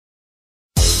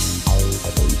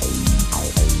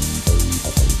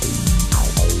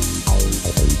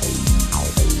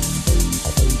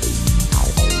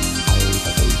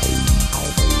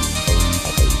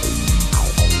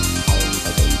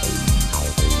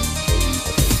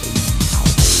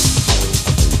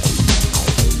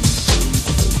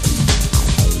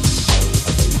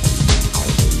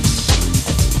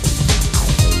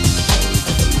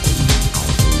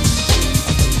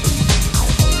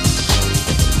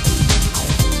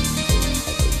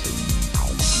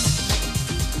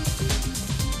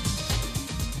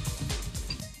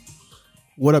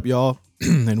What up, y'all?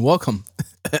 And welcome.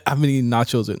 I've been eating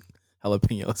nachos and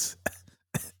jalapenos.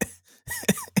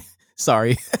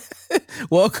 Sorry.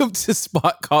 Welcome to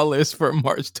Spot Callers for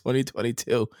March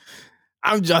 2022.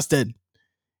 I'm Justin,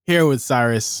 here with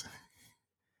Cyrus.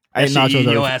 I ate nachos.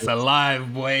 Your ass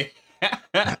alive, boy.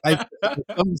 I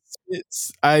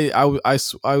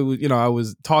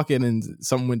was talking and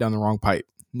something went down the wrong pipe.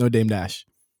 No Dame Dash.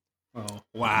 Oh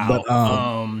wow. But,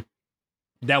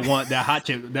 that one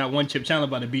chip challenge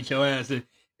about to beat your ass.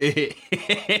 If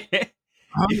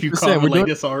you call it like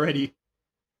this already.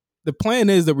 The plan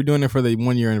is that we're doing it for the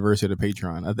 1 year anniversary of the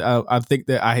Patreon. I think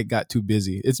that I had got too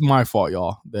busy. It's my fault,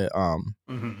 y'all. That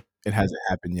it hasn't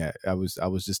happened yet. I was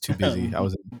just too busy. I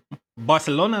was in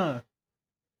Barcelona.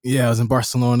 Yeah, I was in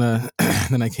Barcelona.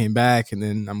 Then I came back, and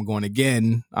then I'm going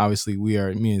again. Obviously,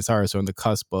 me and Cyrus are on the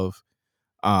cusp of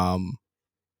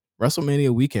WrestleMania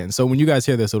weekend. So when you guys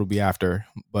hear this, it'll be after,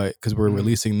 but because we're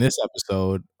releasing this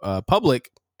episode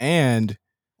public and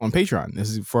on Patreon.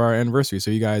 This is for our anniversary. So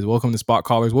you guys, welcome to Spot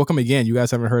Callers. Welcome again. You guys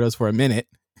haven't heard us for a minute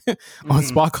on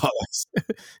Spot Callers.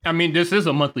 I mean, this is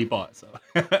a monthly pod, so.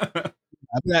 But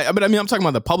I mean, I'm talking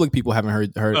about the public people haven't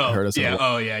heard us. Yeah.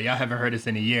 Oh yeah. Y'all haven't heard us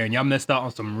in a year, and y'all missed out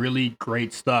on some really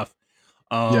great stuff.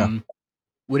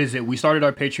 What is it? We started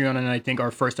our Patreon, and I think our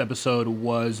first episode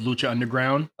was Lucha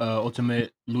Underground,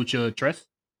 Ultimate Lucha Tres.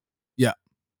 Yeah,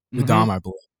 the Dom, I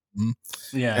believe.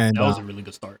 Yeah, and that was a really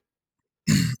good start.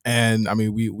 And I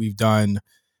mean, we've done.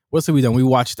 What's we done? We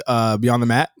watched Beyond the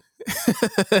Mat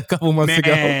a couple months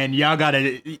ago. Man, y'all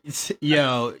gotta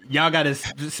spend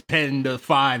the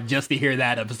 $5 just to hear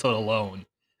that episode alone.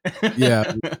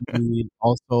 Yeah, we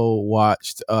also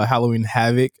watched Halloween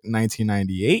Havoc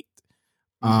 1998.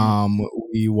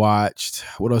 We watched,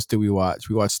 what else did we watch?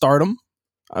 We watched Stardom,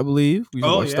 I believe. We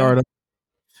watched Stardom.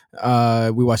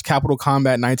 We watched Capital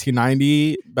Combat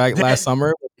 1990 last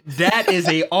summer. That is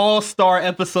a all-star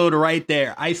episode right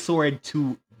there. I swear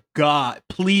to God,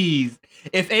 please.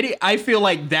 If any, I feel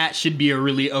like that should be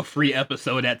a free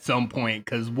episode at some point,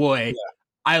 because boy,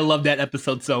 I love that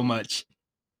episode so much.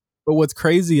 But what's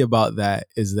crazy about that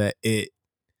is that it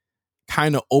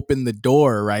kind of opened the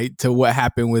door, right, to what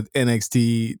happened with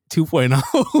NXT 2.0.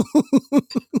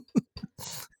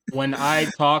 When I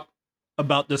talk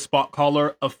about the Spot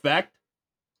Caller effect,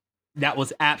 that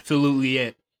was absolutely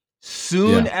it.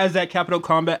 Soon as that Capital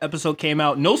Combat episode came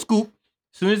out, no scoop.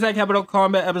 Soon as that Capital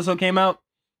Combat episode came out,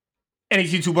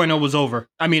 NXT 2.0 was over.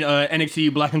 I mean,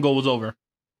 NXT Black and Gold was over.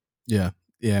 Yeah.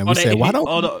 And we said, why don't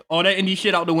all that indie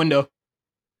shit out the window?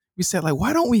 We said, like,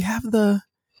 why don't we have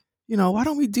why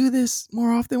don't we do this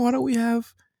more often? Why don't we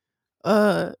have,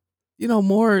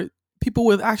 more people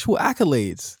with actual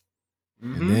accolades?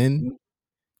 And then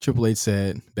Triple H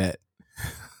said, bet.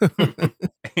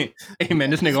 Hey man,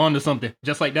 this nigga on to something.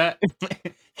 Just like that.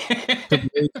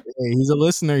 He's a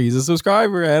listener. He's a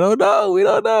subscriber. I don't know. We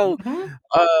don't know.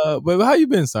 But how you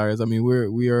been, Cyrus? I mean,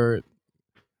 we are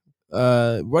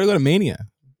we're gonna go to Mania.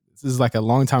 This is like a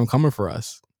long time coming for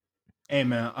us. Hey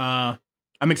man,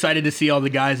 I'm excited to see all the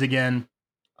guys again.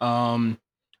 I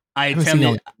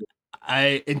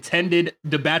intended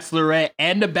the Bachelorette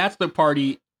and the Bachelor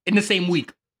Party in the same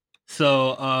week,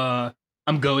 so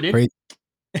I'm goated.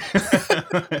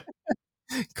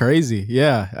 Crazy.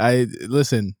 Yeah. I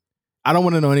don't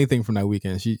want to know anything from that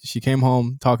weekend. She came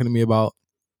home talking to me about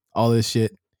all this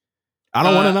shit. I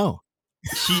don't want to know.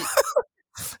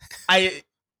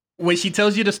 When she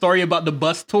tells you the story about the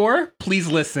bus tour, please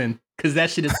listen, because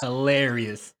that shit is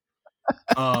hilarious.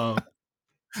 The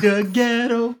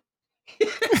ghetto.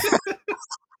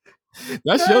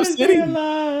 That's your city.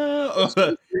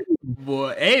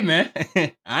 Boy, hey man.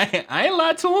 I ain't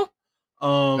lied to him.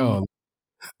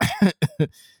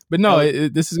 But no,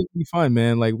 this is gonna be fun,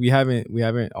 man. Like we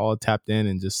haven't all tapped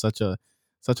in just such a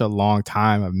long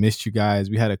time. I've missed you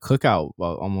guys. We had a cookout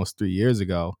almost 3 years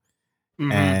ago,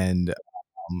 and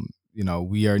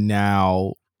we are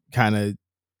now kind of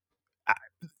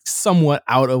somewhat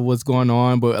out of what's going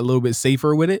on, but a little bit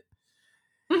safer with it.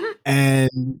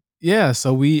 And yeah,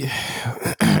 so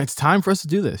it's time for us to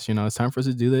do this. It's time for us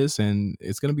to do this, and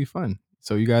it's gonna be fun.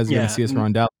 So you guys are gonna see us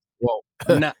around Dallas. Well,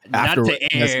 not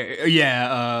to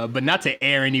air, but not to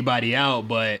air anybody out,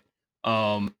 but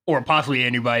or possibly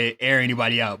air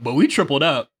anybody out. But we tripled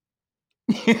up.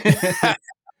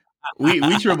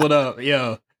 we tripled up,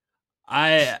 yo.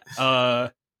 I'm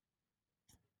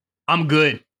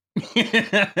good.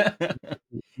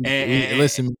 and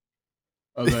listen,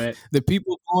 okay. The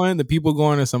people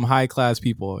going are some high class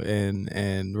people,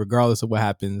 and regardless of what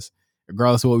happens,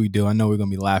 regardless of what we do, I know we're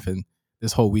gonna be laughing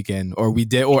this whole weekend, or we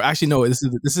did, or actually no, this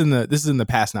is in the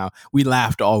past now. We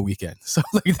laughed all weekend, so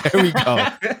like there we go.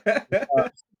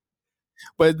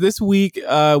 But this week,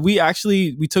 we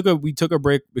took a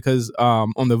break because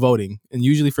on the voting, and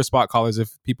usually for spot callers,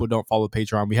 if people don't follow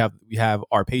Patreon, we have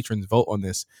our patrons vote on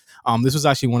this. This was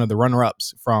actually one of the runner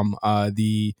ups from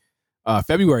the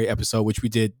February episode, which we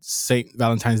did St.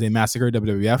 Valentine's Day Massacre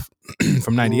WWF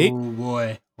from '98. Oh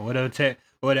boy, what a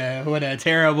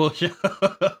terrible show.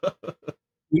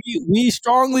 We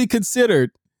strongly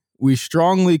considered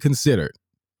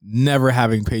never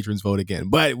having patrons vote again,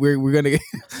 but we're gonna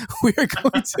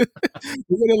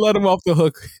let them off the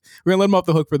hook. We're gonna let them off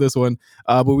the hook for this one.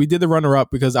 But we did the runner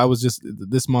up because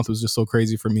this month was just so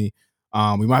crazy for me.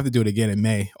 We might have to do it again in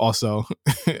May also.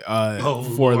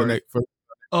 For the next.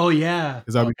 Oh yeah.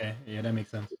 Okay. Yeah, that makes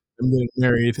sense. I'm getting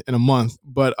married in a month,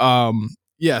 but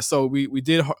yeah. So we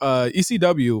did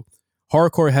ECW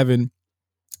Hardcore Heaven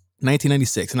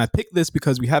 1996, and I picked this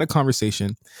because we had a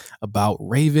conversation about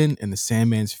Raven and the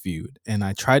Sandman's feud, and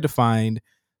I tried to find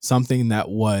something that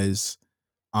was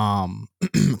kind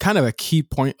of a key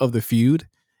point of the feud,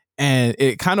 and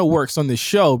it kind of works on the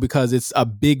show because it's a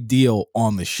big deal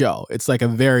on the show. It's like a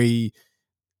very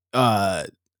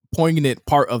poignant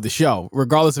part of the show,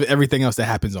 regardless of everything else that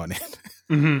happens on it.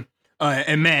 Mm-hmm.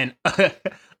 And man,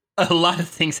 a lot of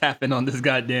things happen on this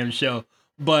goddamn show,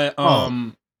 but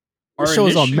the show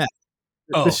is on meth.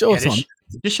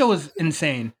 This show is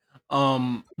insane.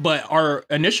 But our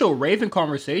initial Raven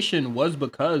conversation was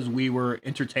because we were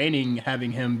entertaining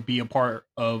having him be a part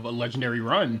of a legendary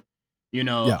run. You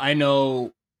know, yeah. I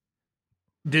know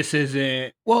this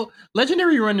isn't, well,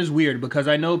 legendary run is weird because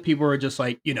I know people are just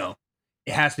like, you know,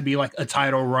 it has to be like a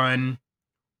title run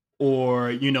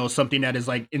or, you know, something that is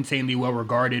like insanely well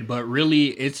regarded, but really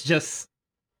it's just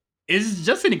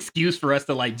an excuse for us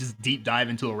to like just deep dive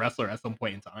into a wrestler at some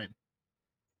point in time.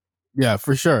 Yeah,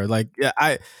 for sure. Like,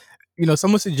 yeah,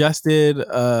 someone suggested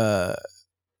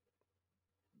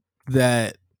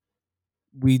that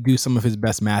we do some of his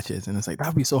best matches, and it's like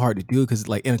that'd be so hard to do because,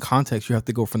 like, in context, you have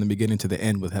to go from the beginning to the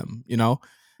end with him, you know.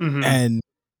 Mm-hmm. And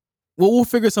we'll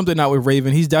figure something out with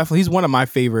Raven. He's one of my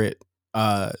favorite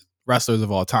wrestlers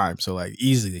of all time. So, like,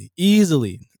 easily,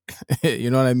 you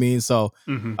know what I mean. So,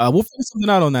 mm-hmm. We'll figure something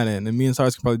out on that end, and me and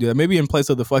Cyrus can probably do that. Maybe in place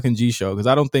of the fucking G show, because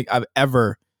I don't think I've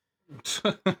ever.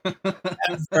 I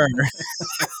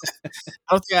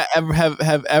don't think I ever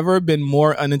have ever been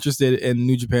more uninterested in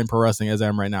New Japan Pro Wrestling as I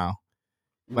am right now.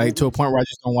 Like, to a point where I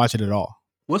just don't watch it at all.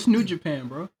 What's New Japan,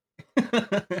 bro?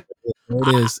 It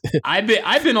is. I've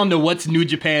been on the What's New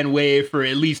Japan wave for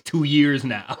at least 2 years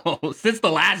now, since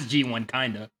the last G1,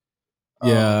 kind of.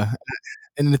 Yeah,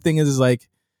 and the thing is like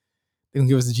they can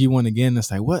give us the G1 again.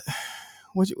 It's like what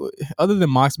other than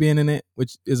Mox being in it,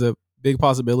 which is a big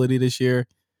possibility this year.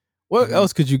 What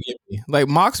else could you give me? Like,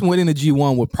 Mox winning the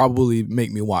G1 would probably make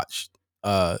me watch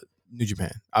New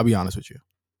Japan. I'll be honest with you.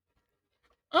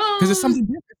 Because it's something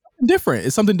different.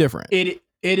 It's something different. It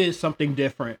is something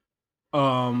different.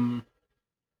 I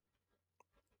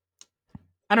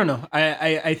don't know.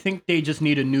 I think they just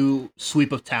need a new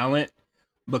sweep of talent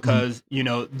because, you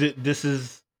know, this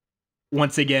is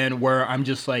once again where I'm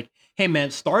just like, hey,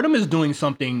 man, Stardom is doing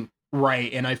something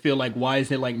right. And I feel like, why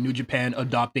isn't like New Japan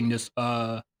adopting this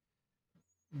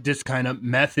kind of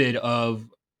method of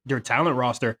their talent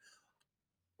roster?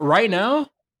 Right now,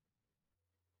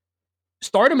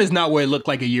 Stardom is not what it looked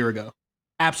like a year ago.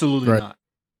 Absolutely not.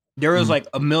 There is like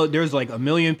there's like a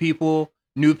million people,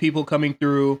 new people coming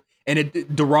through, and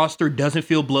the roster doesn't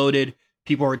feel bloated.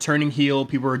 People are turning heel.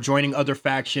 People are joining other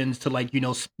factions to, like, you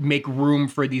know, make room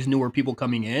for these newer people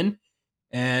coming in,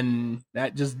 and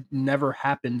that just never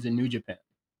happens in New Japan.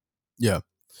 Yeah.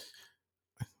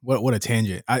 What a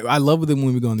tangent. I love them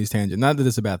when we go on these tangents. Not that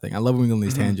it's a bad thing. I love when we go on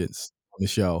these tangents on the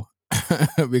show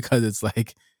because it's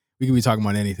like we can be talking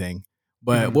about anything.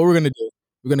 But what we're gonna do,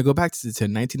 we're gonna go back to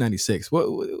 1996.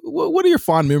 What are your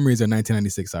fond memories of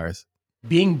 1996, Cyrus?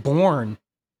 Being born.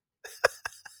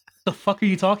 What the fuck are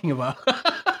you talking about?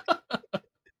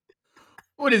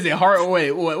 What is it?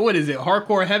 What is it?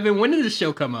 Hardcore Heaven? When did this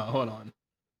show come out? Hold on.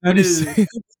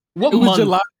 What month?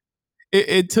 July.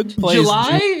 It took place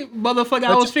July, motherfucker.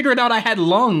 I was figuring out I had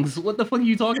lungs. What the fuck are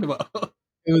you talking about?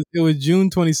 It was June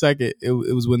 22nd. It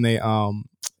was when they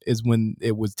is when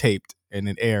it was taped and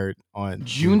it aired on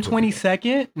June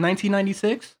 22nd,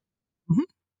 1996. Mm-hmm.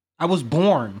 I was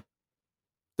born.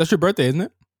 That's your birthday, isn't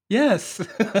it? Yes.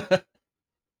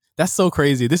 That's so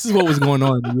crazy. This is what was going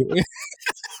on.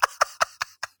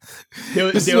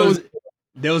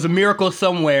 There was a miracle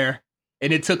somewhere,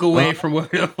 and it took away from where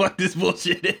the fuck this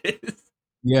bullshit is.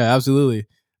 Yeah, absolutely.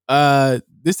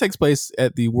 This takes place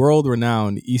at the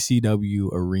world-renowned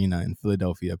ECW Arena in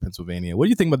Philadelphia, Pennsylvania. What do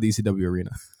you think about the ECW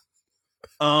Arena?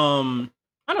 I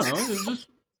don't know. It just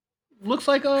looks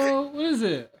like what is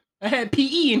it? I had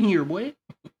PE in here, boy.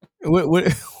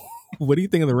 What what do you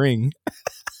think of the ring?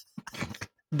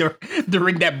 The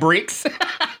ring that breaks.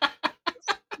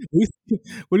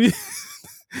 What do you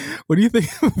what do you think?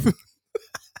 What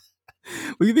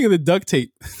do you think of the duct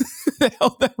tape that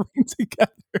held that ring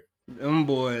together?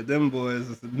 Them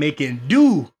boys making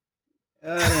do.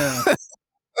 I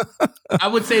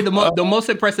would say the most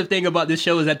impressive thing about this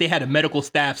show is that they had a medical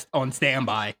staff on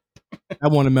standby. I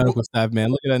want a medical staff, man.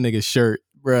 Look at that nigga's shirt,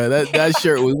 bro. That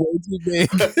shirt was way too big.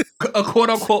 A quote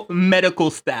unquote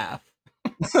medical staff.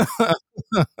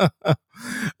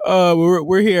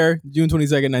 We're here, June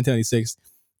 22nd, 1996,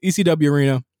 ECW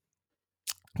Arena.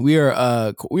 We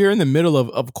are in the middle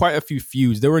of quite a few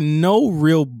feuds. There were no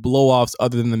real blow-offs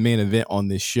other than the main event on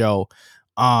this show.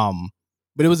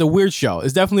 But it was a weird show.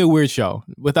 It's definitely a weird show.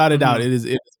 Without a doubt, it is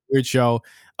a weird show.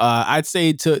 I'd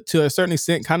say to a certain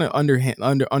extent, kind of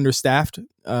understaffed.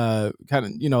 Kind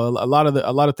of, you know, a lot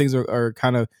of things are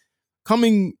kind of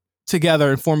coming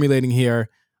together and formulating here.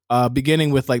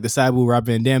 Beginning with like the Sabu Rob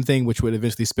Van Dam thing, which would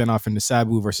eventually spin off into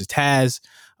Sabu versus Taz.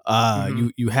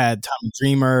 You had Tommy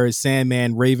Dreamer,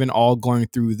 Sandman, Raven all going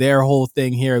through their whole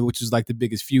thing here, which is like the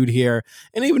biggest feud here.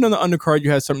 And even on the undercard,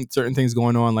 you had some certain things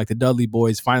going on, like the Dudley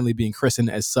Boys finally being christened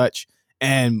as such,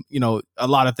 and you know a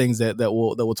lot of things that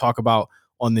we'll talk about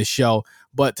on this show.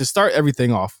 But to start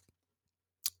everything off,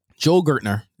 Joel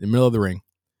Gertner in the middle of the ring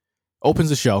opens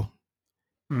the show,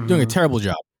 doing a terrible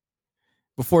job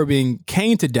before being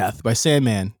caned to death by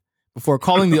Sandman. Before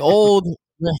calling the old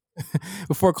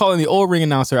ring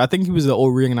announcer, I think he was the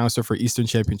old ring announcer for Eastern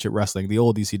Championship Wrestling, the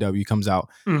old ECW, comes out.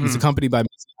 He's accompanied by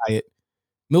Missy Hyatt.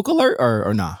 Milk alert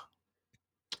or nah?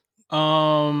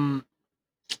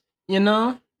 You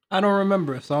know, I don't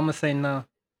remember, so I'm gonna say no.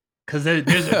 Cause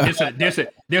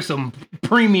there's some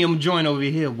premium joint over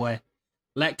here, boy.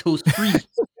 Lactose free.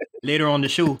 Later on the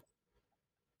show.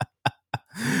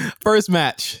 First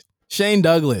match: Shane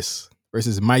Douglas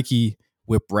versus Mikey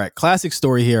Whipwreck. Classic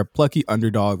story here. Plucky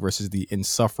underdog versus the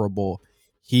insufferable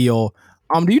heel.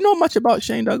 Do you know much about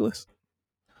Shane Douglas?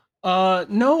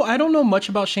 No, I don't know much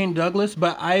about Shane Douglas,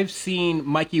 but I've seen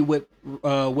Mikey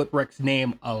Whipwreck's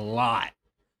name a lot.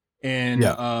 And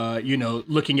you know,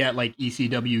 looking at like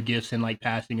ECW gifts and like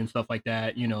passing and stuff like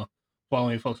that, you know,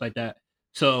 following folks like that.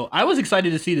 So I was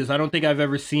excited to see this. I don't think I've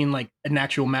ever seen like an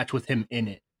actual match with him in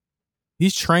it.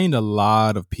 He's trained a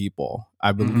lot of people.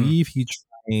 I believe he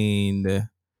trained.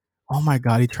 Oh my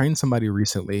god, he trained somebody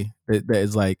recently that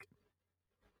is like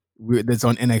that's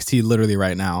on NXT literally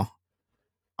right now.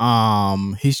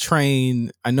 He's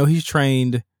trained. I know he's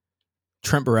trained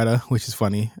Trent Beretta, which is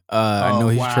funny. I know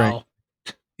he's trained.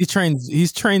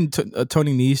 He's trained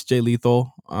Tony Nese, Jay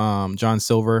Lethal, John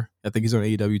Silver. I think he's on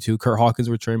AEW too. Kurt Hawkins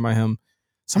were trained by him.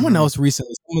 Someone else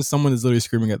recently. Someone is literally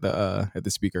screaming at the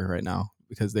speaker right now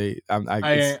because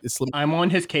I'm on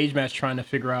his cage match trying to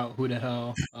figure out who the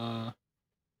hell.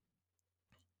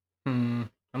 I'm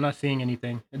not seeing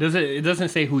anything. It doesn't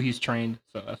say who he's trained,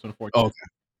 so that's unfortunate.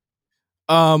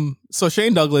 Okay. So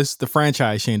Shane Douglas, the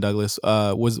franchise Shane Douglas,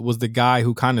 was the guy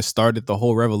who kind of started the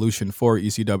whole revolution for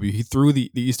ECW. He threw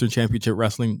the Eastern Championship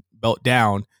Wrestling belt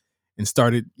down and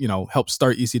started, helped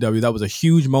start ECW. That was a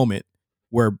huge moment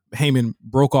where Heyman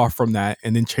broke off from that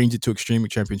and then changed it to Extreme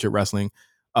Championship Wrestling.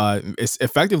 It's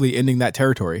effectively ending that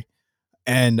territory.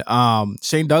 And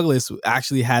Shane Douglas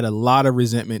actually had a lot of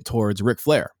resentment towards Ric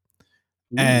Flair.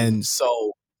 And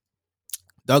so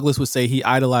Douglas would say he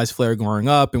idolized Flair growing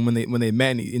up, and when they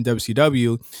met in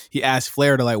WCW, he asked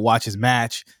Flair to like watch his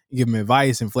match, give him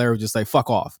advice, and Flair was just like "fuck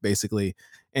off," basically,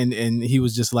 and he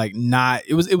was just like not.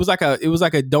 It was like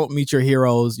a don't meet your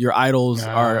heroes. Your idols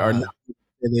are not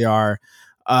who they are,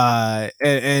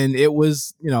 and it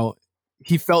was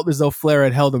he felt as though Flair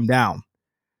had held him down.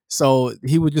 So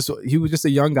he was just a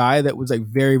young guy that was like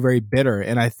very, very bitter,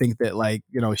 and I think that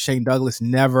Shane Douglas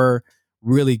never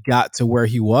really got to where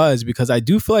he was because I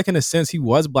do feel like in a sense he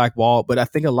was blackballed, but I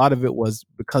think a lot of it was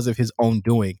because of his own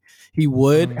doing. He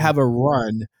would have a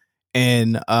run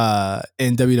in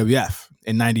WWF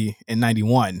in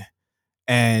 91,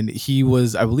 and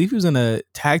I believe he was in a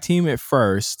tag team at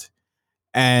first,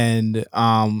 and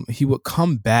he would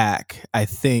come back I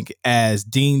think as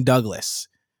Dean Douglas,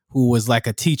 who was like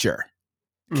a teacher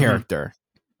character,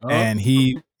 and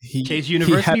he Chase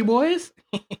University Boys.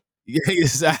 Yeah,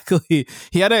 exactly.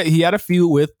 He had a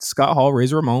feud with Scott Hall,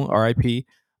 Razor Ramon, R.I.P.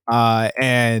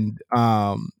 And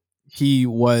he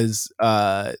was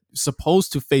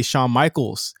supposed to face Shawn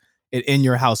Michaels in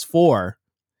Your House 4,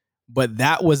 but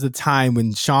that was the time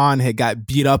when Sean had got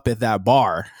beat up at that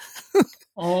bar.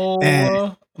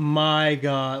 Oh my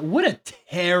God. What a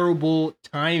terrible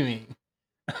timing.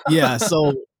 Yeah,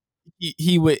 so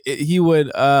he would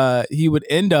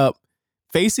end up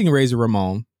facing Razor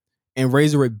Ramon, and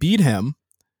Razor would beat him.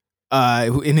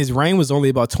 And his reign was only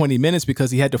about 20 minutes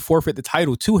because he had to forfeit the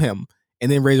title to him,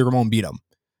 and then Razor Ramon beat him.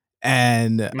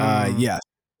 And yeah,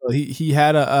 so he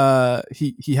had a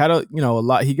a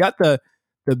lot. He got the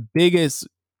biggest,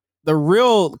 the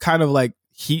real kind of like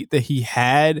heat that he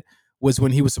had was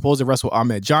when he was supposed to wrestle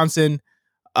Ahmed Johnson.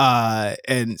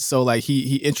 And so like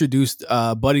he introduced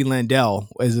Buddy Landell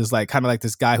as this like kind of like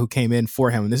this guy who came in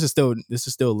for him. And this is still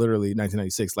literally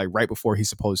 1996, like right before he's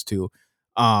supposed to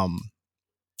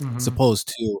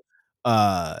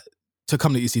to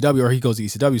come to ECW, or he goes to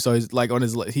ECW. So he's like on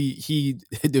his he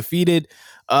defeated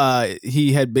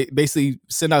he had basically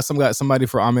sent out somebody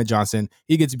for Ahmed Johnson.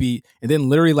 He gets beat, and then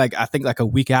literally like I think like a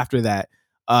week after that,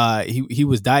 he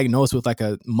was diagnosed with like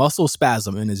a muscle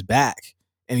spasm in his back,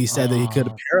 and he said that he could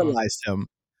have paralyzed him.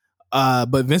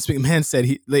 But Vince McMahon said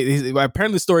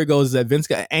apparently the story goes that Vince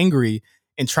got angry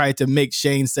and tried to make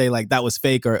Shane say like that was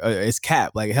fake or it's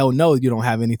cap. Like, hell no, you don't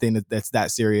have anything that's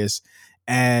that serious.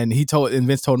 And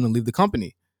Vince told him to leave the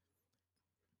company.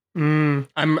 I'm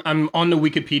on the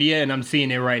Wikipedia and I'm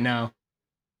seeing it right now.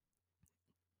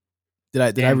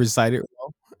 Did I recite it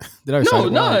well? Did I recite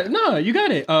it well? No, you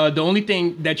got it. The only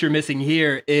thing that you're missing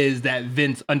here is that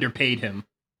Vince underpaid him.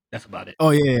 That's about it.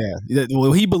 Oh yeah.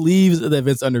 Well, he believes that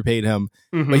Vince underpaid him,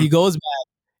 but he goes back,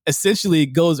 essentially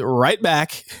goes right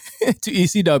back to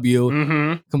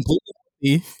ECW,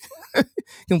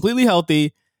 completely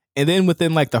healthy. And then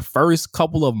within like the first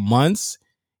couple of months,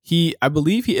 I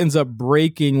believe he ends up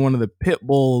breaking one of the pit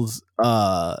bulls'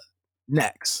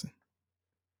 necks.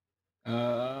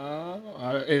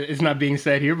 It's not being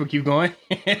said here, but keep going.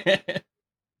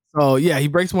 So yeah, he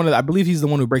breaks I believe he's the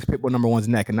one who breaks Pitbull number 1's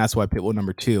neck, and that's why Pitbull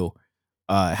number 2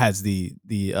 has the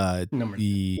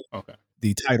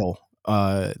title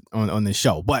on this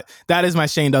show. But that is my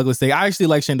Shane Douglas thing. I actually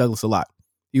like Shane Douglas a lot.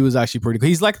 He was actually pretty good.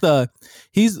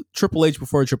 He's Triple H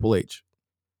before Triple H.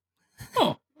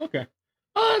 Oh, okay.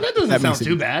 That doesn't sound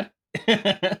too bad.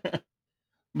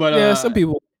 But yeah, some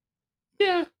people.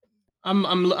 Yeah, I'm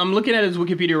looking at his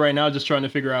Wikipedia right now, just trying to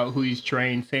figure out who he's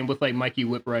trained. Same with like Mikey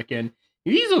Whipwreck, and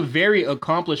he's a very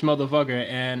accomplished motherfucker.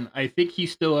 And I think he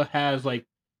still has like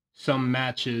some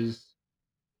matches,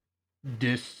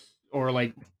 or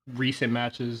like recent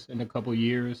matches in a couple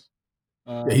years.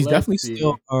 Yeah, he's definitely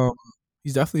still.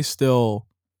 He's definitely still.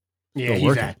 Yeah, he's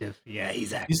working. Active. Yeah,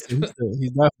 he's active. He's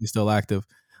definitely still active.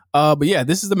 But yeah,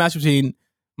 this is the match between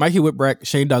Mikey Whipwreck,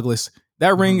 Shane Douglas.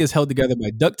 That ring is held together by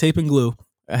duct tape and glue.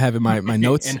 I have in my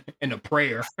notes. and a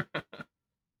prayer.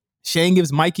 Shane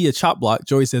gives Mikey a chop block.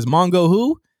 Joey says, Mongo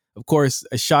who? Of course,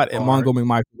 a shot at Mongo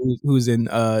McMichael, who's in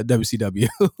WCW.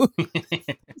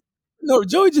 No,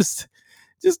 Joey just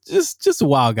a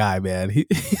wild guy, man.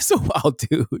 He's a wild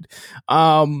dude.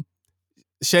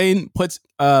 Shane puts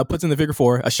in the figure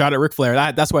 4, a shot at Ric Flair.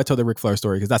 That's why I told the Ric Flair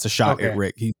story, because that's a shot at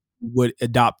Ric. He would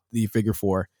adopt the figure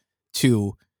 4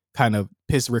 to kind of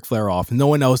piss Ric Flair off. No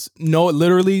one else,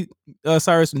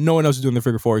 Cyrus, no one else is doing the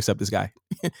figure 4 except this guy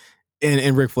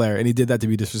and Ric Flair, and he did that to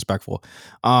be disrespectful.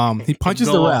 He punches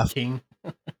the ref.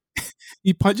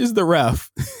 He punches the ref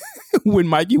when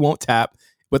Mikey won't tap,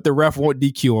 but the ref won't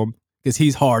DQ him because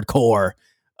he's hardcore.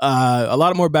 A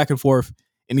lot more back and forth.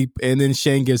 And then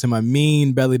Shane gives him a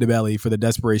mean belly to belly for the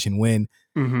desperation win.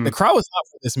 The crowd was hot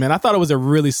for this, man. I thought it was a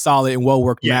really solid and well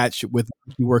worked match with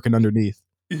you working underneath.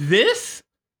 This,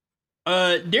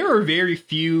 there are very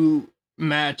few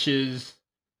matches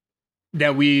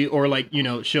that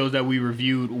shows that we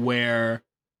reviewed where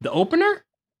the opener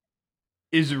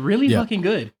is really fucking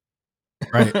good.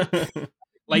 Right.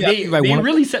 they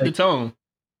really set the tone.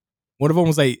 One of them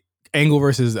was like Angle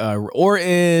versus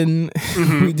Orton.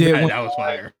 We did that was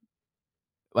fire.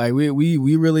 Like we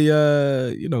really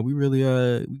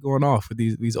we going off with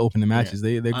these opening matches.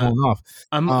 They're going off.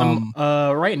 I'm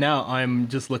right now I'm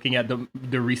just looking at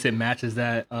the recent matches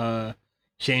that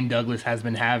Shane Douglas has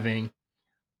been having.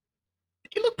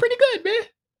 He looked pretty good,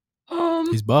 man.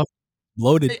 He's buff,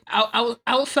 loaded.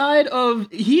 Outside of,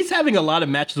 he's having a lot of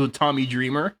matches with Tommy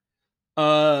Dreamer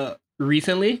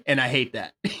recently, and I hate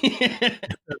that.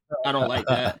 I don't like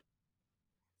that.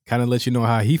 Kind of let you know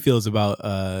how he feels about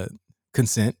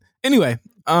consent. Anyway,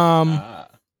 promo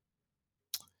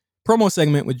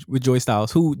segment with Joey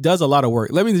Styles, who does a lot of work.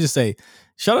 Let me just say,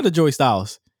 shout out to Joey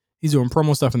Styles. He's doing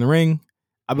promo stuff in the ring.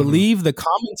 I believe the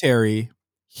commentary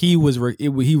he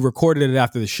recorded it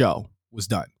after the show was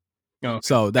done. Okay.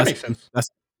 So that makes sense. That's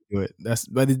do it.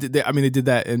 But they did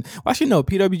that, and actually no,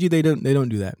 PWG they don't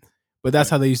do that. But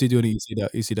that's how they used to do it in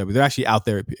ECW. They're actually out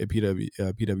there at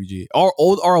PWG. Or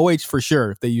old ROH for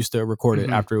sure. They used to record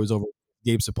it after it was over.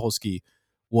 Gabe Sapolsky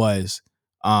was,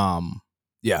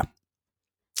 yeah.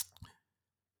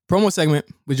 Promo segment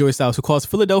with Joey Styles, who calls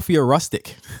Philadelphia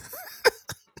rustic.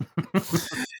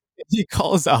 He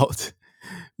calls out.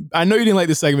 I know you didn't like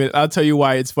this segment. I'll tell you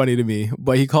why it's funny to me.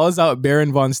 But he calls out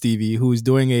Baron Von Stevie, who's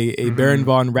doing a Baron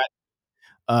Von Rat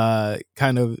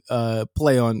kind of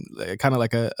play on kind of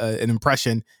like an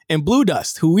impression, and Blue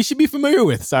Dust, who we should be familiar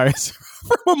with. Sorry,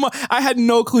 I had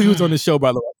no clue he was on the show,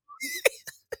 by the way.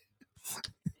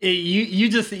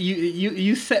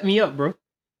 You set me up, bro.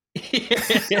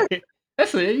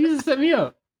 That's it. You just set me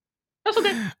up. That's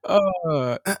okay.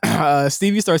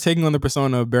 Stevie starts taking on the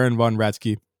persona of Baron Von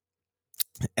Ratsky,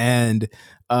 and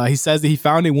he says that he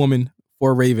found a woman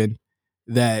for Raven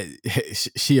that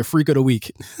she a freak of the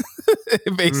week,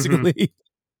 basically.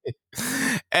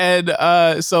 And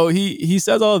so he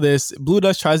says all this. Blue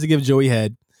Dust tries to give Joey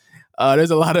head.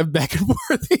 There's a lot of back and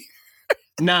forth here.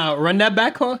 Now run that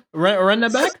back, huh? Run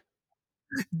that back.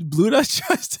 Blue Dust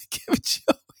tries to give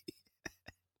Joey.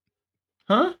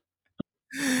 Huh?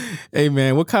 Hey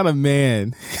man, what kind of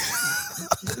man?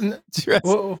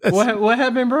 What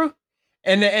happened, bro?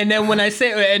 And then when I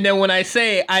say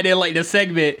I didn't like the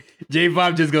segment, J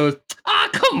Bob just goes,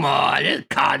 come on, it's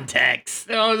context.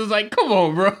 And I was just like, come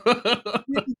on, bro.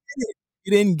 You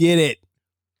didn't get it.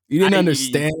 You didn't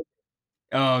understand.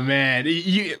 Oh man,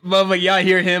 y'all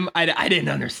hear him? I didn't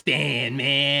understand,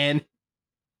 man.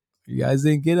 You guys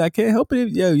didn't get it. I can't help it.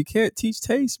 Yo, you can't teach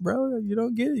taste, bro. You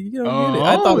don't get it. You don't get it.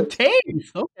 I thought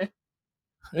taste. Okay.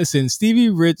 Listen, Stevie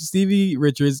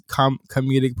Richards'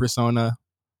 comedic persona,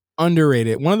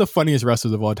 underrated. One of the funniest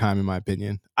wrestlers of all time, in my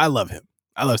opinion. I love him.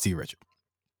 I love Stevie Richards.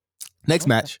 Next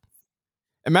match.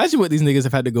 Imagine what these niggas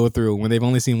have had to go through when they've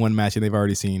only seen one match and they've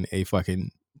already seen a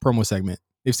fucking promo segment.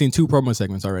 They've seen 2 promo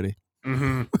segments already.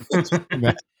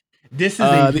 This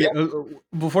is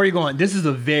before you go on. This is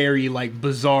a very like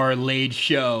bizarre laid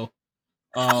show.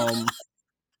 I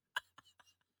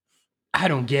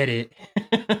don't get it.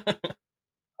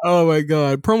 Oh my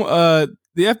god! The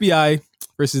FBI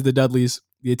versus the Dudleys.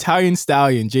 The Italian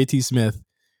Stallion, JT Smith,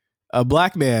 a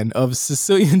black man of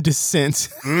Sicilian descent.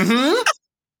 He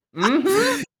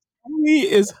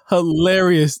is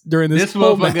hilarious during this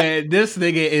motherfucker. This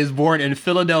nigga is born in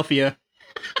Philadelphia.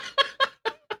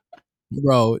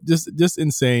 Bro, just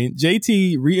insane.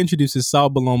 JT reintroduces Sal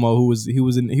Balomo, he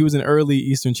was an early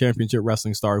Eastern Championship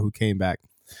Wrestling star who came back.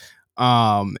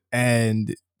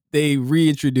 And they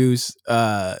reintroduce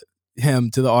him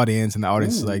to the audience, and the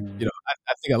audience is like,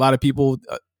 I think a lot of people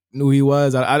knew who he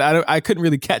was. I couldn't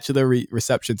really catch the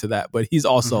reception to that, but he's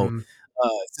also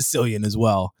Sicilian as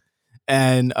well.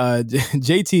 And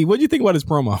JT, what do you think about his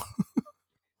promo?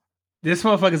 This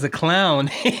motherfucker's a clown.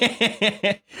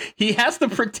 He has to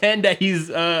pretend that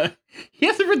he's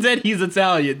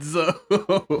Italian,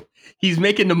 so he's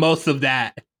making the most of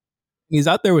that. He's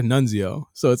out there with Nunzio,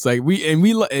 so it's like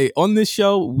we on this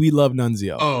show we love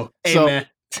Nunzio. Oh, hey man,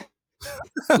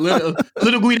 little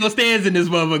Guido stands in this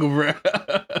motherfucker, bro.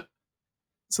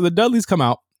 So the Dudleys come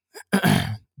out.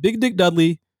 Big Dick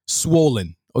Dudley,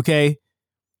 swollen. Okay,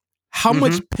 how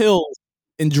much pills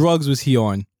and drugs was he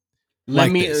on?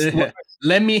 Let me. Either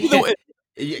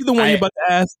one you're about to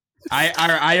ask.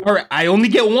 I only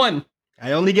get one.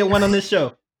 I only get one on this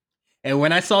show. And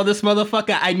when I saw this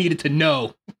motherfucker, I needed to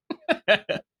know.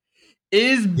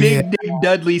 Is Big Dick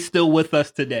Dudley still with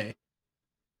us today?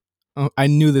 I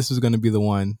knew this was going to be the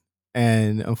one.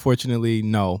 And unfortunately,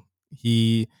 no.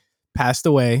 He passed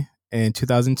away in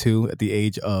 2002 at the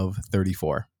age of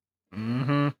 34.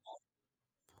 I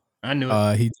knew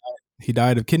it. He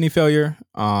died of kidney failure.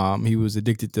 He was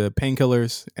addicted to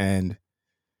painkillers, and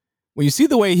when you see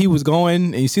the way he was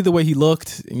going, and you see the way he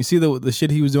looked, and you see the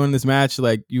shit he was doing in this match,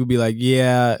 like you would be like,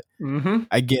 yeah,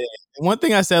 I get it. And one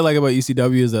thing I said like about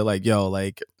ECW is that like, yo,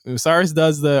 like Cyrus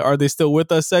does the "Are they still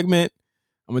with us?" segment.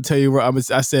 I'm gonna tell you where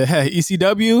I said, hey,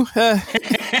 ECW,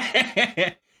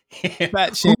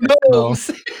 fat chance, bro.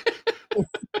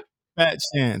 Fat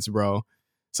chance, bro.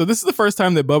 So this is the first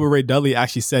time that Bubba Ray Dudley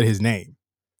actually said his name.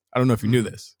 I don't know if you knew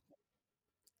this.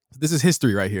 This is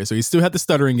history right here. So he still had the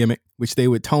stuttering gimmick, which they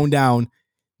would tone down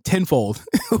tenfold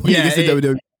when he gets to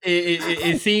WWE.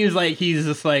 It seems like he's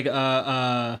just like,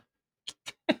 I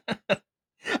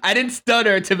didn't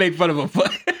stutter to make fun of him, but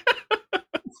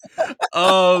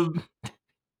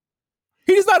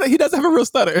he doesn't have a real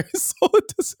stutter, so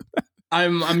it doesn't matter.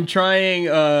 I'm trying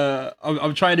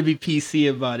to be PC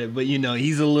about it, but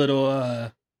he's a little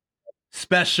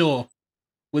special.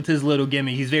 with his little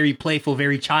gimmick. He's very playful,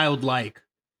 very childlike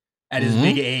at his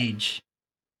big age.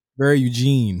 Very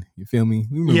Eugene. You feel me?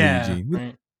 We remember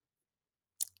Eugene.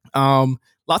 Right.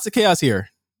 Lots of chaos here.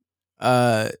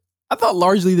 I thought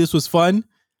largely this was fun.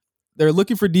 They're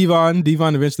looking for Devon.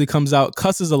 Devon eventually comes out,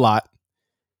 cusses a lot,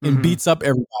 and beats up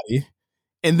everybody.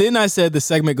 And then I said the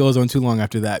segment goes on too long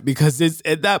after that because it's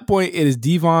at that point it is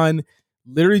Devon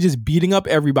literally just beating up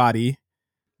everybody,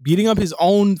 beating up his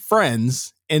own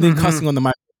friends, and then cussing on the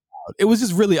microphone. It was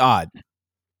just really odd.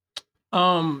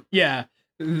 Yeah.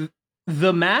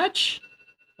 The match.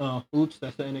 Oh, oops,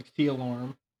 that's the NXT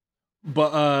alarm.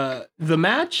 But the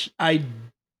match, I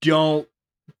don't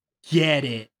get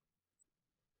it.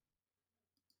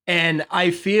 And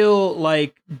I feel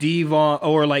like Devon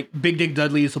or like Big Dick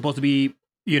Dudley is supposed to be,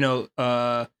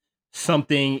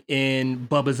 something in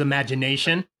Bubba's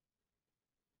imagination.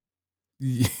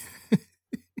 Yeah.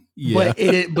 But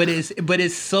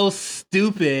it's so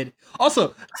stupid.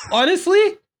 Also,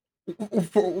 honestly,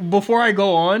 before I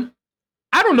go on,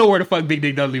 I don't know where the fuck Big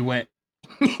Dick Dudley went.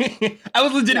 I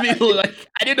was legitimately like,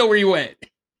 I didn't know where he went.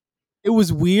 It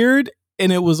was weird,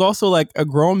 and it was also like a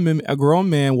grown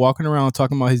man walking around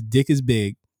talking about his dick is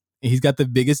big, and he's got the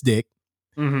biggest dick,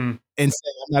 and saying,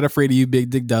 "I'm not afraid of you, Big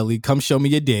Dick Dudley. Come show me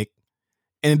your dick."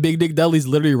 And Big Dick Dudley's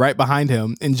literally right behind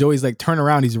him, and Joey's like, "Turn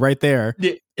around, he's right there."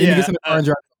 Yeah, and he gets in the car and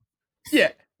drives.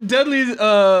 Yeah, Dudley's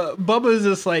Bubba's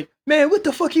just like, man, what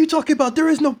the fuck are you talking about? There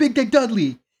is no Big Dick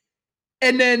Dudley.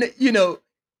 And then,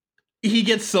 he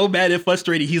gets so mad and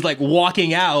frustrated, he's like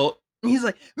walking out. And he's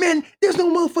like, man, there's no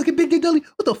motherfucking Big Dick Dudley.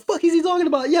 What the fuck is he talking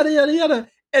about? Yada, yada, yada.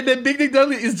 And then Big Dick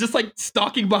Dudley is just like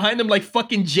stalking behind him like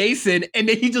fucking Jason. And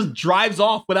then he just drives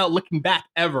off without looking back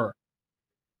ever.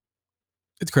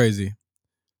 It's crazy.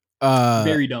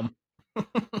 Very dumb.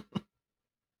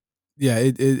 Yeah,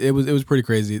 it was pretty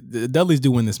crazy. The Dudleys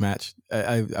do win this match.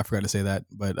 I forgot to say that,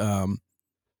 but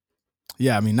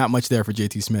yeah, I mean, not much there for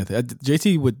JT Smith.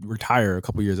 JT would retire a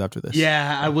couple years after this.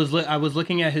 Yeah, I was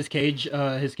looking at his cage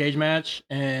match,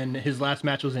 and his last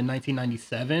match was in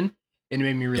 1997, and it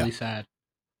made me really sad.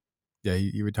 Yeah,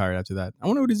 he retired after that. I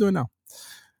wonder what he's doing now.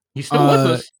 He's still with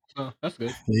us. Oh, that's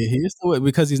good. He is still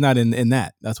because he's not in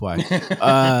that. That's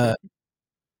why.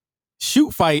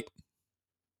 Shoot fight.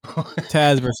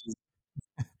 Taz versus.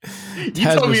 You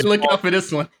told me to look out for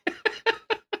this one.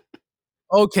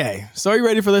 Okay, so are you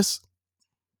ready for this?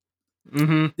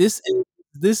 Mm-hmm.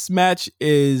 This match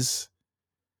is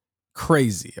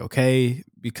crazy, okay?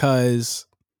 Because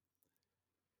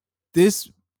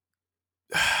this,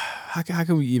 how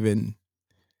can we even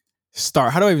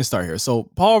start? How do I even start here? So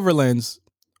Paul Verlaine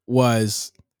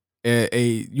was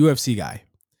a UFC guy,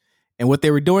 and what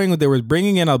they were doing, they were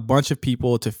bringing in a bunch of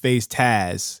people to face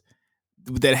Taz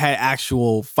that had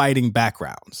actual fighting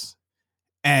backgrounds.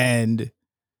 And,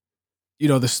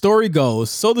 the story goes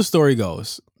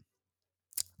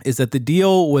is that the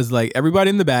deal was like everybody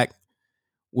in the back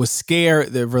was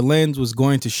scared that Verlaine was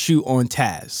going to shoot on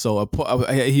Taz. So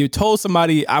he told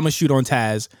somebody, I'm going to shoot on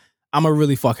Taz. I'm going to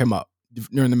really fuck him up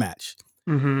during the match.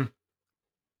 Mm-hmm.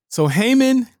 So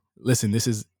Heyman, listen, this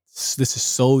is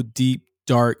so deep,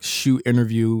 dark, shoot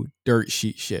interview, dirt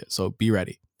sheet shit. So be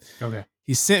ready. Okay.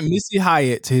 He sent Missy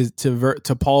Hyatt to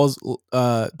Paul's.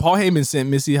 Paul Heyman sent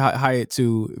Missy Hyatt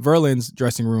to Verlaine's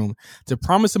dressing room to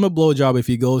promise him a blowjob if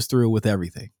he goes through with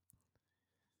everything.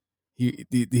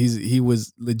 He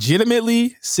was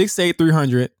legitimately 6'8",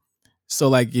 300. So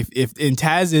like if in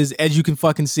Taz is, as you can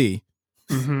fucking see,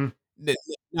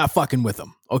 not fucking with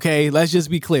him. Okay, let's just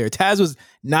be clear. Taz was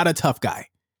not a tough guy.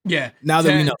 Yeah. Now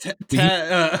that we know.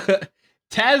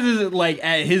 Taz is like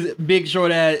at his big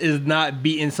short ass is not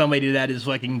beating somebody that is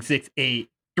fucking 6'8",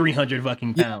 300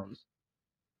 fucking pounds.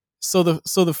 So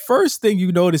the first thing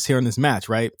you notice here in this match,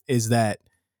 right, is that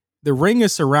the ring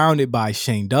is surrounded by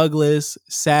Shane Douglas,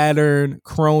 Saturn,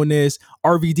 Cronus,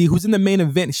 RVD, who's in the main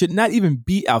event, should not even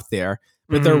be out there,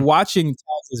 but they're watching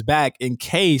Taz's back in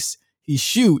case he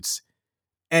shoots,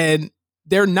 and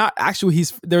they're not actually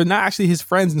his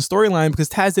friends in storyline because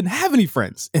Taz didn't have any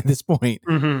friends at this point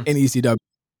in ECW.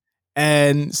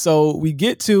 And so we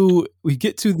get to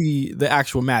the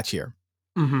actual match here.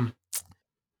 He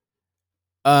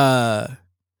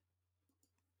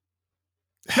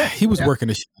was working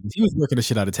the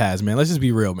shit out of Taz, man. Let's just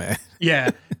be real, man. Yeah.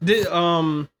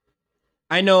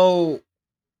 I know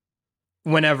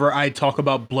whenever I talk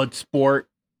about Bloodsport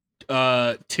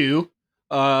 2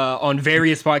 on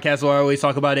various podcasts, where I always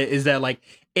talk about it is that like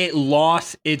it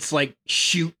lost its like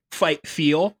shoot fight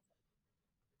feel.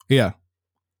 Yeah.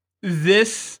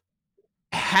 This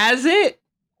has it,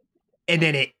 and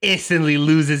then it instantly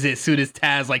loses it as soon as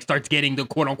Taz like starts getting the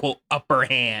quote unquote upper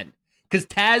hand. because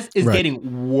Taz is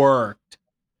getting worked.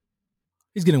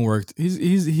 He's getting worked.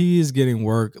 He is getting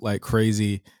worked like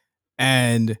crazy,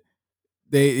 and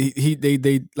they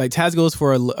like Taz goes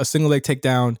for a single leg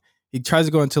takedown. He tries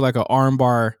to go into like an arm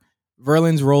bar.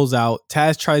 Verlins rolls out.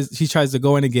 Taz tries to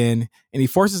go in again, and he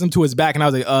forces him to his back. And I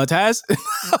was like, Taz.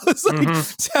 I was like,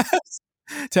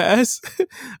 Taz.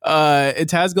 And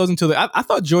Taz goes into the. I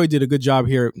thought Joey did a good job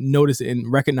here, noticing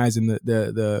and recognizing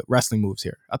the wrestling moves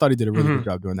here. I thought he did a really good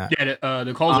job doing that. Yeah,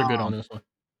 the calls are good on this one.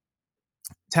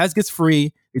 Taz gets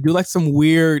free. They do like some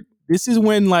weird. This is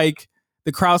when like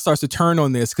the crowd starts to turn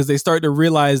on this because they start to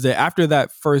realize that after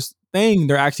that first thing,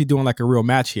 they're actually doing like a real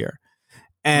match here.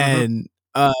 And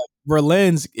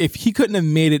Verlins, if he couldn't have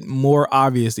made it more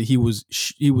obvious that he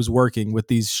was working with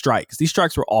these strikes. These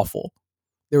strikes were awful.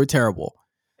 They were terrible.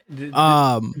 It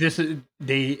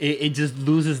just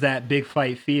loses that big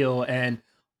fight feel. And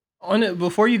on it,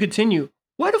 before you continue,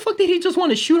 why the fuck did he just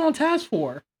want to shoot on Taz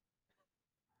for?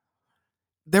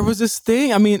 There was this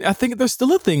thing. I mean, I think there's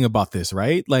still a thing about this,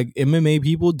 right? Like MMA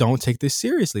people don't take this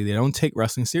seriously. They don't take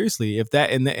wrestling seriously. If that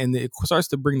and it starts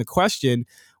to bring the question,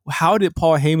 how did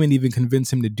Paul Heyman even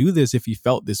convince him to do this if he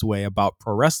felt this way about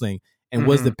pro wrestling? And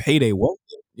was the payday worth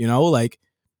it? You know, like,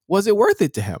 was it worth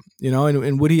it to him? You know,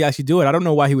 and would he actually do it? I don't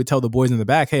know why he would tell the boys in the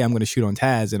back, hey, I'm going to shoot on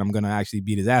Taz and I'm going to actually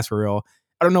beat his ass for real.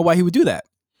 I don't know why he would do that.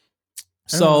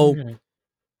 So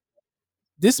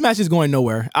this match is going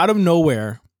nowhere. Out of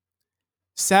nowhere,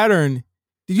 Saturn,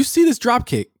 did you see this drop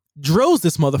kick? Drills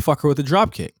this motherfucker with a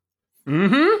drop kick.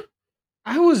 I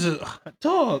was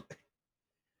dog.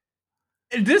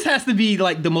 This has to be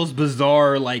like the most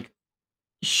bizarre like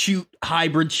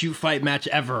hybrid shoot fight match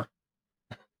ever.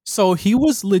 So he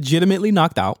was legitimately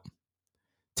knocked out.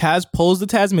 Taz pulls the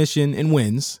Taz mission and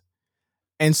wins.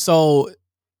 And so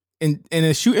in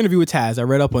a shoot interview with Taz, I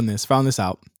read up on this, found this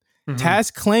out.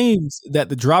 Taz claims that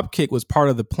the drop kick was part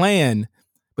of the plan,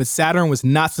 but Saturn was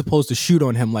not supposed to shoot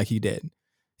on him like he did.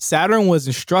 Saturn was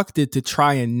instructed to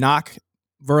try and knock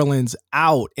Verlins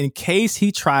out in case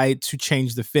he tried to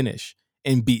change the finish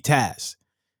and beat Taz.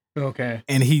 Okay.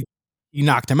 And he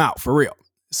knocked him out for real.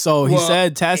 So he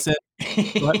said, Taz said,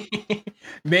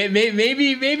 maybe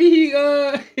he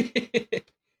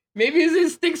maybe his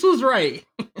instincts was right.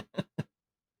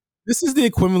 This is the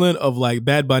equivalent of like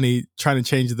Bad Bunny trying to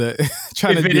change the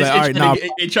trying to be like, all right, now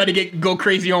they try to go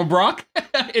crazy on Brock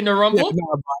in the Rumble. Yeah,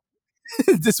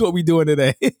 nah, this is what we doing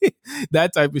today.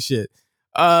 That type of shit.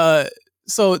 So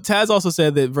Taz also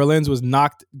said that Verlins was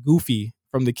knocked goofy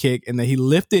from the kick and that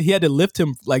he had to lift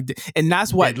him like, and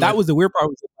that's what that was the weird part.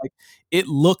 Was like it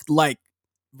looked like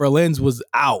Verlins was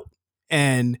out,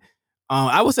 and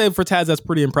I would say for Taz that's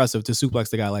pretty impressive to suplex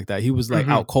the guy like that. He was like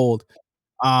out cold.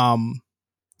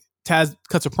 Taz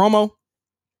cuts a promo.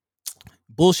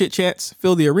 Bullshit chants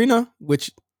fill the arena,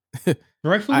 which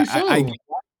rightfully so.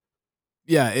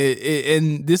 Yeah,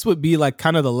 and this would be like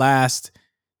kind of the last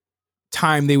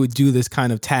time they would do this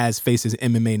kind of Taz faces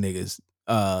MMA niggas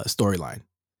storyline.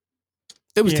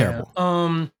 It was terrible.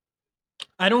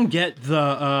 I don't get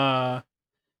the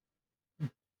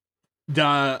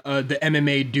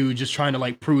MMA dude just trying to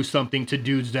like prove something to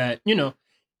dudes that, you know,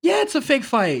 yeah, it's a fake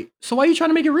fight. So why are you trying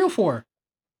to make it real for?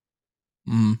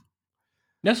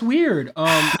 That's weird.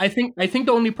 I think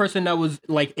the only person that was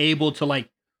like able to like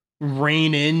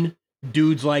rein in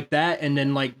dudes like that and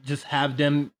then like just have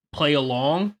them play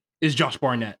along is Josh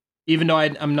Barnett. Even though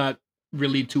I'm not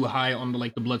really too high on the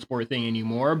like the Bloodsport thing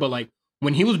anymore, but like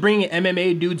when he was bringing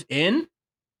MMA dudes in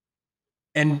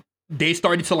and they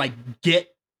started to like get,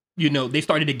 you know, they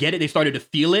started to get it, they started to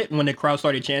feel it when the crowd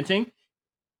started chanting.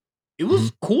 It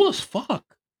was cool as fuck.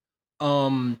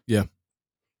 Yeah.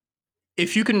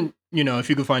 If you can, you know, if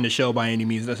you can find the show by any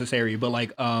means necessary, but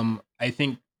like, I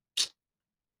think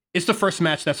it's the first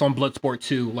match that's on Bloodsport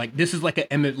 2. Like, this is like a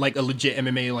legit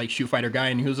MMA like shoot fighter guy,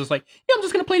 and he was just like, yeah, I'm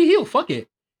just gonna play the heel, fuck it.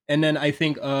 And then I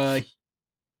think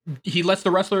he lets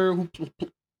the wrestler who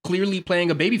clearly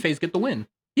playing a babyface get the win.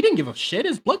 He didn't give a shit.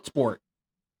 It's Bloodsport.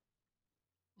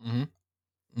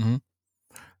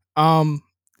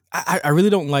 I really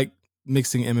don't like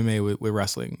mixing MMA with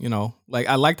wrestling. You know, like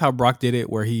I liked how Brock did it,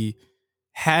 where he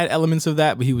had elements of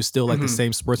that, but he was still like the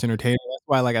same sports entertainer. That's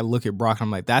why, like, I look at Brock and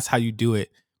I'm like, that's how you do it.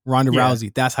 Ronda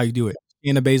Rousey, that's how you do it.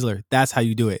 Anna Baszler, that's how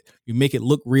you do it. You make it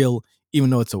look real, even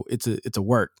though it's a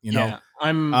work. You know,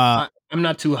 I'm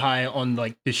not too high on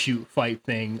like the shoot fight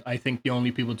thing. I think the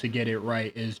only people to get it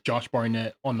right is Josh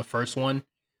Barnett on the first one,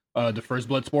 the first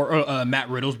Bloodsport, or Matt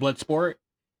Riddle's Bloodsport,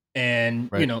 and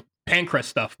you know Pancrest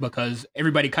stuff, because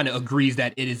everybody kind of agrees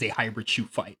that it is a hybrid shoot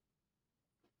fight.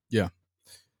 Yeah.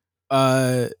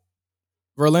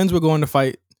 Verlins were going to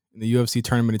fight in the UFC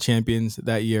Tournament of Champions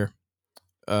that year.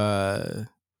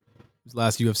 his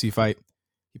last UFC fight.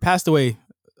 He passed away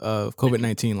of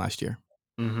COVID-19 last year.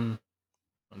 Mm-hmm.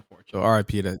 Unfortunately. So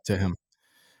RIP to him.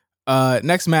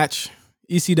 Next match,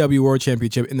 ECW World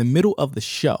Championship in the middle of the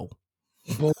show.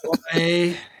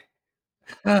 Boy.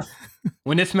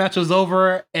 When this match was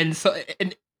over and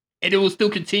it was still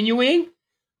continuing,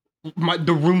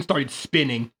 the room started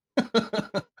spinning.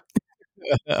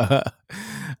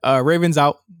 Raven's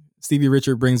out. Stevie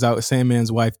Richard brings out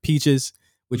Sandman's wife Peaches,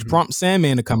 which prompts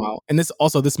Sandman to come out. And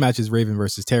this match is Raven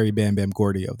versus Terry Bam Bam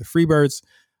Gordy of the Freebirds.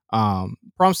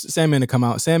 Prompts Sandman to come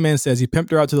out. Sandman says he pimped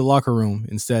her out to the locker room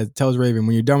and tells Raven,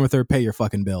 when you're done with her, pay your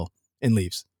fucking bill, and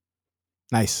leaves.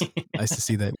 Nice. Nice to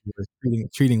see that we're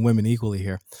treating women equally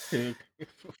here.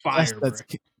 Fire, that's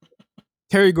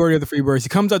Terry Gordy of the Freebirds. He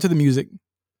comes out to the music,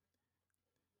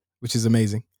 which is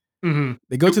amazing. Mm-hmm.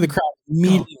 They go to the crowd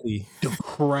immediately. The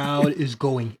crowd is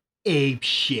going ape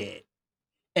shit.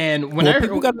 And when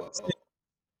people got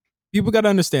to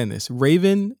understand this.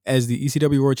 Raven, as the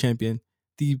ECW World Champion,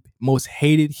 the most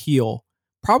hated heel,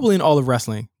 probably in all of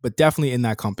wrestling, but definitely in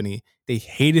that company. They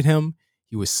hated him.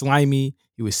 He was slimy.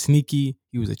 He was sneaky.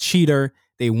 He was a cheater.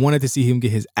 They wanted to see him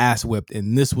get his ass whipped,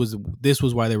 and this was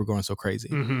why they were going so crazy.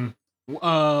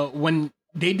 Mm-hmm. When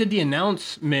they did the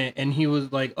announcement, and he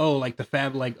was like, "Oh, like the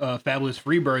Fabulous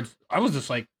Freebirds," I was just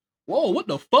like, "Whoa, what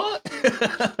the fuck?"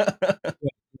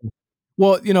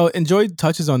 Well, and Joy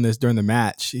touches on this during the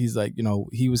match. He's like,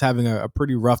 he was having a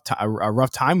pretty rough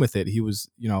time with it. He was,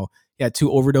 he had 2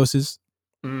 overdoses,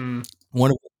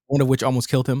 one of which almost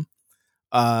killed him.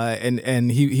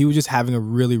 And he was just having a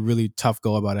really, really tough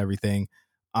go about everything.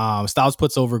 Styles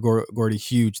puts over Gordy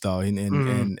huge though,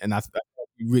 and I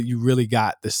you really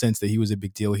got the sense that he was a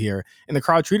big deal here, and the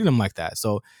crowd treated him like that.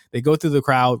 So they go through the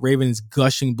crowd. Raven is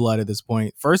gushing blood at this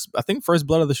point. First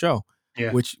blood of the show,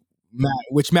 which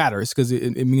matters because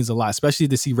it means a lot, especially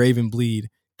to see Raven bleed.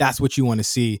 That's what you want to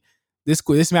see.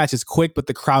 This match is quick, but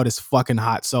the crowd is fucking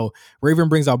hot. So Raven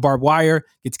brings out barbed wire,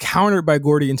 gets countered by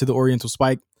Gordy into the Oriental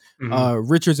Spike.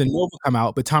 Richards and Nova come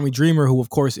out, but Tommy Dreamer, who of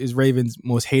course is Raven's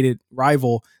most hated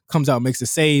rival, comes out, makes a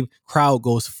save. Crowd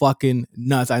goes fucking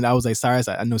nuts. I was like, Cyrus,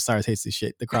 I know Cyrus hates this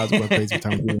shit. The crowd's going crazy with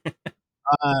Tommy Dreamer.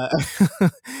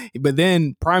 But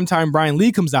then primetime Brian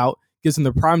Lee comes out, gives him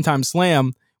the primetime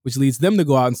slam, which leads them to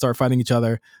go out and start fighting each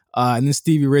other. And then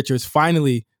Stevie Richards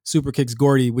finally super kicks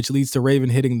Gordy, which leads to Raven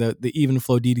hitting the even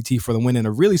flow DDT for the win in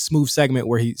a really smooth segment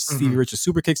where Stevie Richards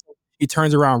super kicks him. He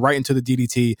turns around right into the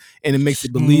DDT, and it makes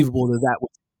it believable that was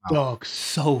dog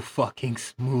so fucking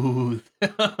smooth.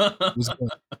 It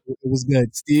was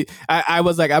good. Steve, I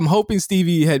was like, I'm hoping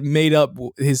Stevie had made up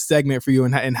his segment for you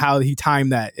and how he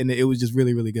timed that, and it was just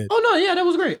really, really good. Oh no, yeah, that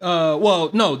was great.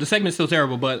 Well, no, the segment's still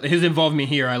terrible, but his involvement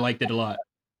here, I liked it a lot.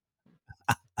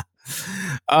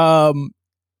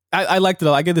 I liked it.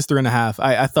 I give this 3.5.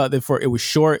 I thought that it was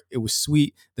short, it was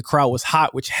sweet. The crowd was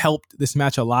hot, which helped this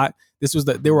match a lot.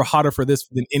 They were hotter for this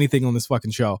than anything on this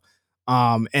fucking show.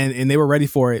 And they were ready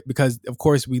for it because, of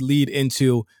course, we lead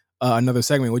into another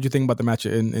segment. What do you think about the match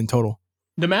in total?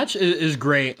 The match is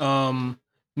great.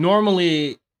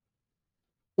 Normally,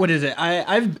 what is it?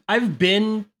 I've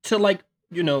been to like,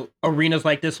 arenas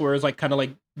like this where it's like kind of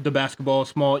like the basketball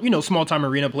small time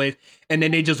arena place, and then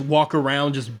they just walk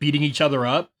around just beating each other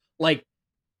up. Like,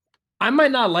 I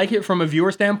might not like it from a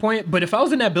viewer standpoint, but if I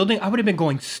was in that building, I would have been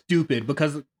going stupid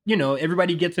because,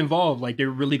 everybody gets involved. Like, they're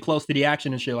really close to the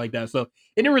action and shit like that. So it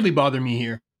didn't really bother me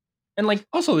here. And like,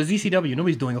 also, it's ECW.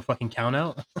 Nobody's doing a fucking count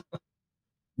out.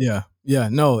 Yeah.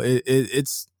 No, it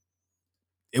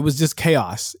was just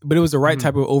chaos, but it was the right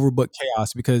type of overbooked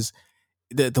chaos because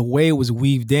the way it was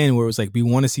weaved in, where it was like, we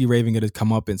want to see Raven get his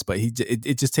comeuppance, but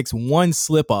it just takes one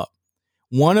slip up.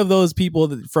 One of those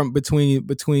people from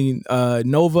between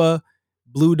Nova,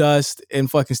 Blue Dust, and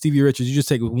fucking Stevie Richards, you just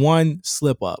take one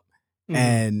slip up,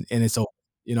 and it's over.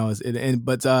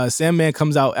 But Sandman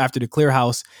comes out after the clear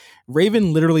house.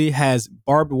 Raven literally has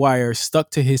barbed wire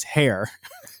stuck to his hair.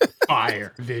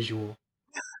 Fire visual.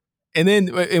 And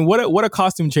what a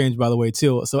costume change, by the way,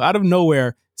 too. So out of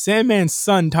nowhere, Sandman's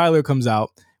son Tyler comes out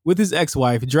with his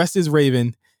ex-wife dressed as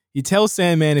Raven. He tells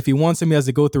Sandman if he wants him, he has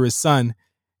to go through his son.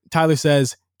 Tyler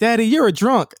says, "Daddy, you're a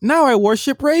drunk. Now I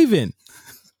worship Raven."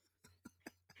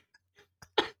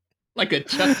 Like a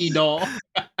Chucky doll.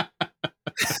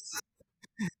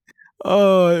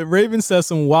 Oh, Raven says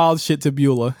some wild shit to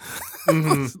Beulah.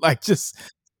 Like, just,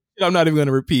 I'm not even going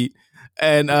to repeat.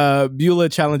 And Beulah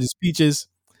challenges Peaches.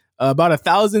 About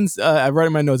 1,000, I wrote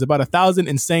in my notes, about 1,000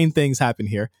 insane things happen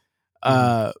here.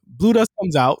 Blue Dust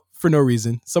comes out for no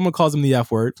reason. Someone calls him the F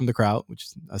word from the crowd, which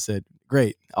I said,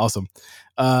 Great. Awesome.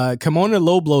 Kimona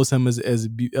low blows him as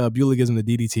Beulah gives him the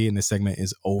DDT, and this segment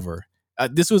is over.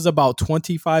 This was about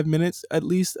 25 minutes at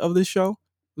least of this show.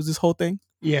 Was this whole thing?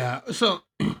 Yeah. So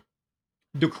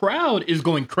the crowd is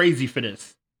going crazy for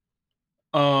this.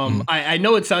 I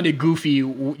know it sounded goofy,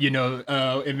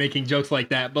 in making jokes like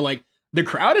that, but like the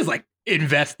crowd is like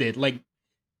invested. Like,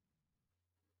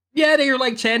 yeah, they were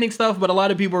like chanting stuff, but a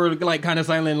lot of people were like kind of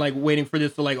silent, like waiting for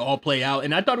this to like all play out.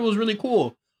 And I thought it was really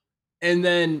cool. And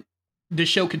then the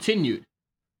show continued.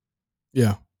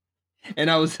 Yeah.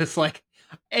 And I was just like,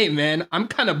 hey man, I'm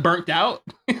kind of burnt out.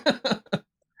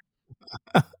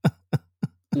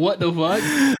 What the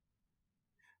fuck?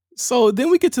 So then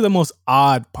we get to the most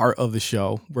odd part of the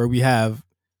show, where we have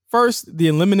first the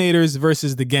Eliminators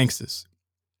versus the Gangsters.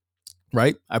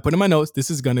 Right? I put in my notes, this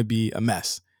is going to be a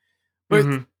mess. But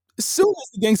as soon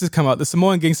as the Gangsters come out, the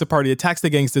Samoan Gangster Party attacks the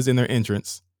Gangsters in their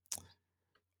entrance.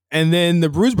 And then the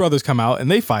Bruise Brothers come out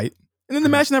and they fight. And then the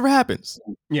match never happens.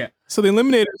 Yeah. So the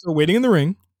Eliminators are waiting in the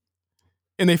ring.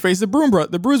 And they face the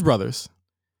Bruise Brothers.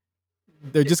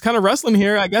 They're just kind of wrestling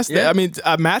here, I guess. Yeah.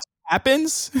 A match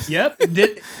happens. Yep.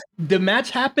 The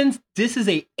match happens. This is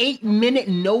a 8-minute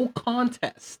no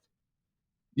contest.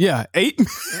 Yeah,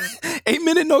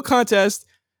 8-minute no contest.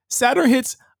 Saturn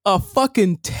hits a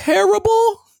fucking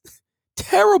terrible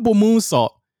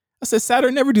moonsault. I said,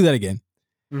 Saturn, never do that again.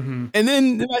 Mm-hmm. And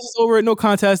then the match is over at no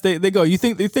contest. They go, they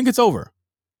think it's over.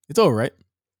 It's over, right?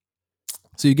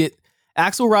 So you get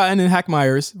Axel Rotten and Hack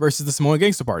Myers versus the Samoan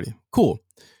Gangster Party. Cool.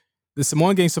 The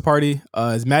Samoan Gangster Party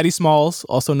is Maddie Smalls,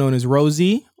 also known as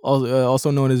Rosie,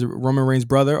 also known as Roman Reigns'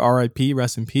 brother, R.I.P.,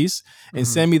 rest in peace, and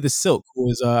Sammy the Silk,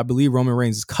 who is, I believe, Roman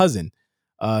Reigns' cousin.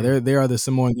 They are the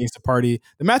Samoan Gangster Party.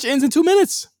 The match ends in 2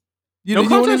 minutes. You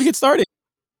don't even get started.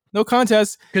 No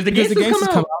contest. Because the Gangsters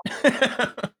come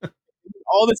out.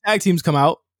 All the tag teams come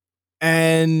out,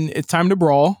 and it's time to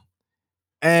brawl.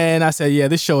 And I said, yeah,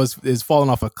 this show is falling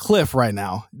off a cliff right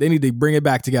now. They need to bring it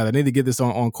back together. They need to get this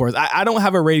on course. I don't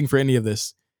have a rating for any of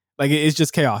this. Like, it's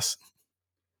just chaos.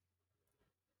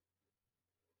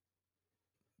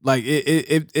 Like,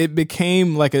 it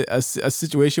became like a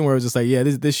situation where it was just like, yeah,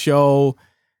 this show,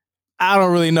 I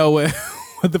don't really know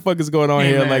what the fuck is going on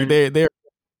here. Man. Like, they're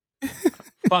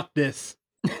fuck this.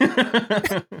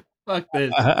 Fuck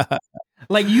this.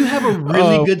 Like, you have a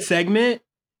really good segment,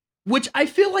 which I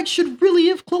feel like should really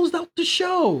have closed out the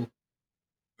show.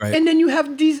 Right. And then you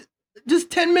have these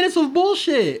just 10 minutes of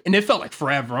bullshit. And it felt like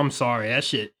forever. I'm sorry. That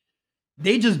shit.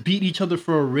 They just beat each other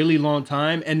for a really long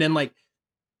time. And then, like,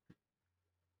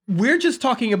 we're just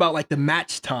talking about, like, the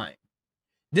match time.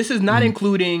 This is not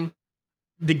including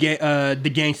the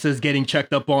gangsters getting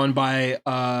checked up on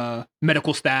by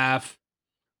medical staff.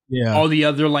 Yeah. All the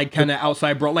other, like, kind of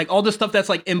outside brawl. Like, all the stuff that's,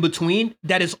 like, in between.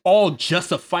 That is all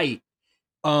just a fight.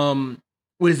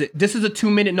 What is it? This is a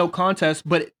 2-minute no contest,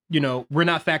 but we're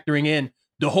not factoring in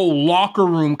the whole locker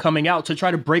room coming out to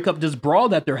try to break up this brawl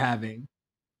that they're having.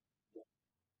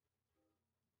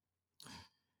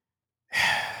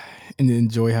 And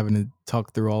enjoy having to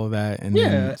talk through all of that. And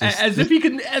yeah, as if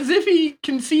he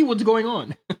can see what's going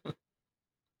on.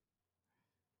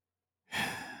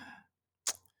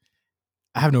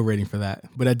 I have no rating for that,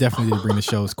 but I definitely did bring the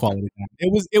show's quality down.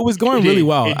 It was going really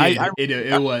well.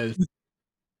 It was.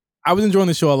 I was enjoying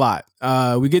the show a lot.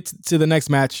 We get to the next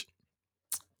match.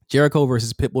 Jericho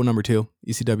versus Pitbull number 2,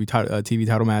 ECW TV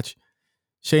title match.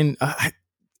 Shane,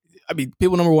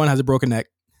 Pitbull number 1 has a broken neck.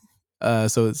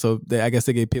 So I guess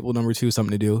they gave Pitbull number 2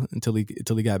 something to do until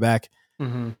he got back.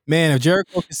 Mm-hmm. Man, if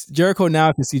Jericho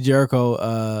now can see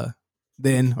Jericho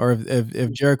then, or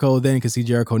if Jericho then can see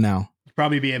Jericho now,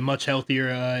 probably be a much healthier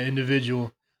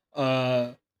individual.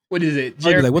 What is it?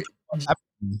 What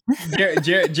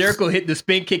Jericho hit the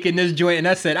spin kick in this joint, and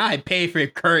I said I'd pay for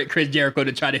current Chris Jericho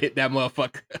to try to hit that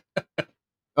motherfucker.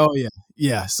 Oh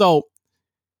yeah. So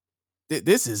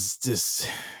this is just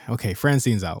okay.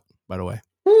 Francine's out, by the way.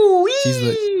 Ooh-wee! She's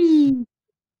the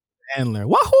handler.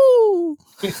 Wahoo!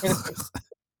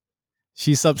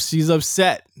 She's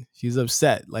upset. She's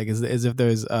upset. Like as if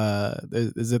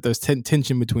there's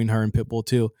tension between her and Pitbull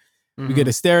too. Mm-hmm. We get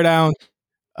a stare down.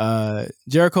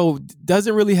 Jericho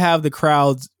doesn't really have the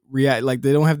crowds react. Like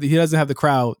he doesn't have the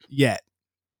crowd yet.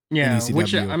 Yeah,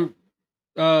 which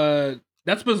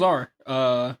that's bizarre.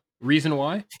 Reason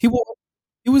why? He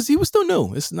was still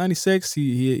new. It's 96.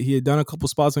 He had done a couple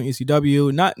spots on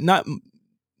ECW. Not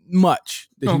much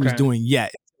that he was doing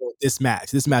yet. This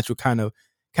match would kind of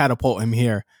catapult him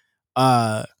here.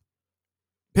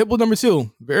 Pitbull number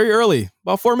 2, very early,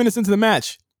 about 4 minutes into the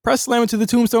match, press slam into the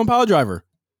Tombstone Power Driver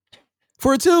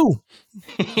for a 2.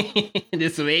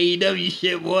 This some AEW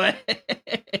shit, boy.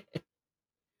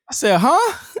 I said,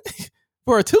 huh?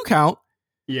 For a 2 count.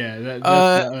 Yeah,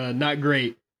 that's not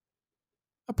great.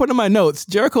 I put in my notes,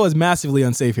 Jericho is massively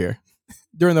unsafe here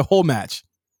during the whole match.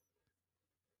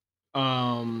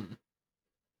 Yeah,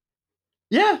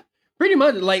 pretty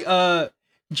much. Like,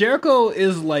 Jericho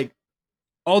is like,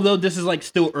 although this is like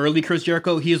still early Chris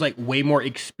Jericho, he is like way more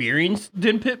experienced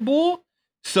than Pitbull.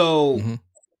 So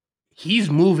he's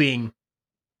moving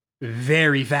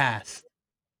very fast.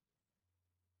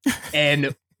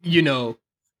 And, you know,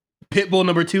 Pitbull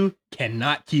number 2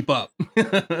 cannot keep up.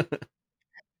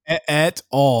 At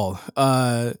all.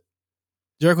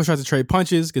 Jericho tries to trade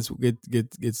punches,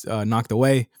 gets knocked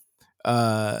away.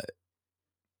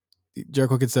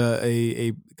 Jericho gets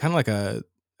a kind of like a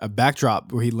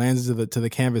backdrop where he lands to the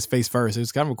canvas face first.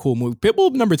 It's kind of a cool move.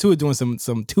 Pitbull number 2 is doing some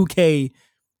 2K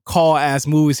call ass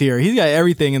moves here. He's got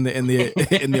everything in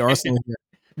the arsenal here.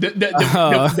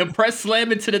 The press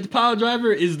slam into the pile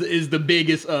driver is the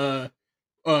biggest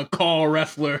call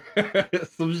wrestler.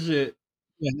 Some shit.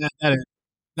 Yeah,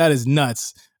 that is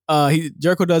nuts.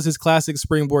 Jericho does his classic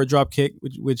springboard drop kick,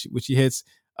 which he hits.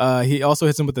 He also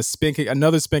hits him with a spin kick,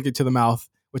 another spin kick to the mouth,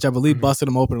 which I believe busted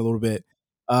him open a little bit.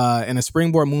 And a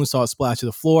springboard moonsault splash to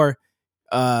the floor.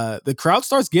 The crowd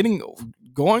starts going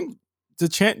to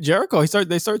chant Jericho.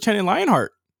 They start chanting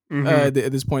Lionheart at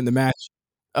this point in the match.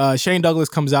 Shane Douglas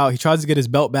comes out. He tries to get his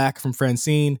belt back from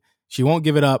Francine. She won't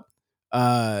give it up.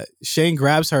 Shane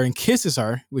grabs her and kisses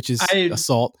her, which is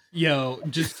assault. Yo,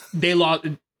 just they lost.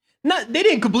 They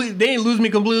didn't lose me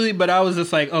completely, but I was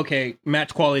just like, okay,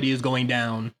 match quality is going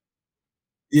down.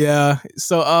 Yeah.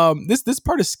 So this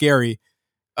part is scary.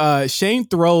 Shane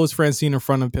throws Francine in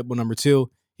front of Pitbull number 2.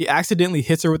 He accidentally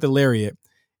hits her with the lariat,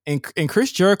 and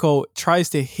Chris Jericho tries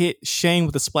to hit Shane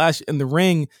with a splash in the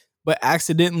ring, but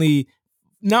accidentally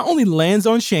not only lands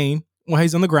on Shane while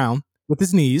he's on the ground with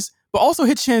his knees, but also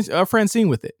hits Francine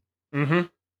with it.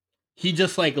 He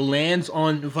just like lands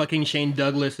on fucking Shane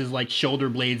Douglas's like shoulder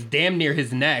blades, damn near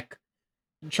his neck,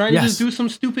 trying to just do some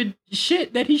stupid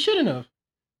shit that he shouldn't have.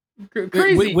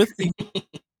 Crazy. With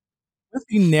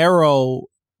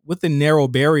the narrow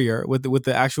barrier, with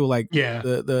the actual like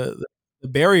the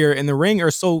barrier in the ring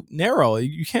are so narrow,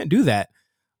 you can't do that.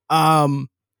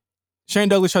 Shane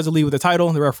Douglas tries to leave with the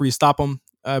title. The referees stop him.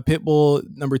 Pitbull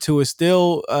number 2 is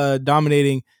still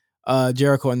dominating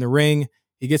Jericho in the ring.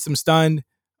 He gets him stunned.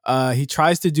 He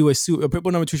tries to do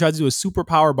Pitbull number 2 tries to do a super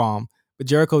power bomb, but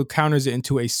Jericho counters it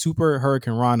into a super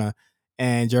Hurricane Rana,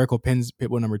 and Jericho pins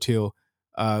Pitbull number 2.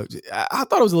 I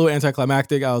thought it was a little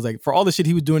anticlimactic. I was like, for all the shit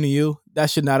he was doing to you, that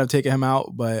should not have taken him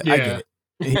out, but I get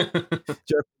it.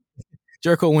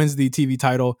 Jericho wins the TV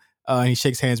title. And he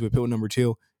shakes hands with Pitbull number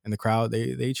 2, and the crowd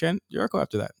they chant Jericho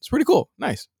after that. It's pretty cool.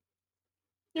 Nice.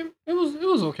 Yeah, it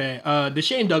was okay. The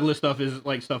Shane Douglas stuff is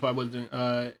like stuff I wasn't.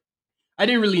 I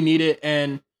didn't really need it,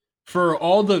 and for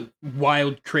all the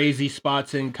wild, crazy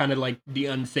spots and kind of like the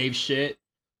unsafe shit.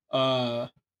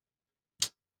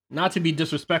 Not to be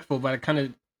disrespectful, but I kind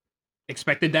of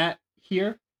expected that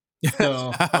here.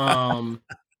 So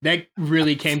that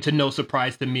really came to no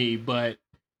surprise to me. But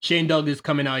Shane Douglas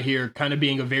coming out here kind of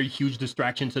being a very huge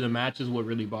distraction to the match is what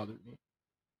really bothered me.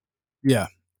 Yeah.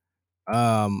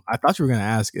 I thought you were going to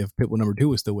ask if Pitbull number 2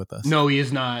 was still with us. No, he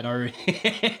is not. Already.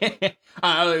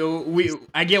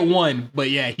 I get one, but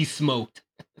yeah, he smoked.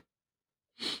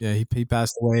 Yeah, he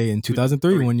passed away in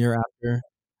 2003, 1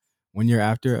 year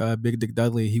after Big Dick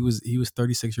Dudley. He was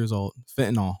 36 years old.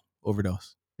 Fentanyl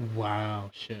overdose.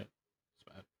 Wow, shit.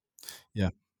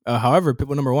 Yeah. However,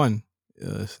 Pitbull number 1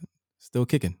 still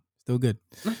kicking, still good.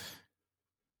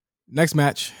 Next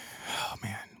match, oh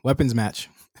man, weapons match.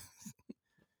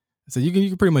 So you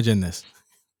can pretty much end this.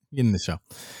 Get in the show,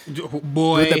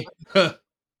 boy. The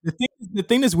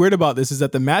thing that's weird about this is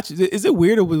that the match, is it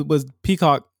weird or was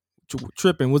Peacock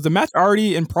tripping? Was the match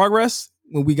already in progress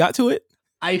when we got to it?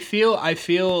 I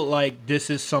feel like this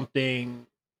is something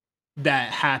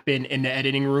that happened in the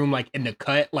editing room, like in the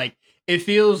cut. Like it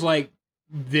feels like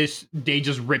they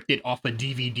just ripped it off a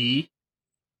DVD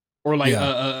or like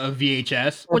a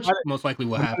VHS, which most likely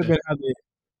will happen.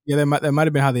 That might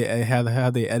have been how they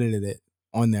edited it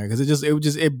on there,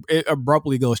 because it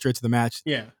abruptly goes straight to the match.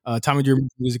 Yeah. Tommy Dreamer's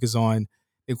music is on.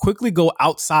 They quickly go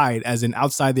outside, as in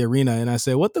outside the arena, and I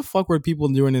said, "What the fuck were people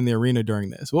doing in the arena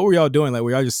during this? What were y'all doing? Like,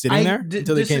 were y'all just sitting there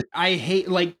until they came?" I hate,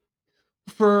 like,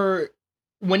 for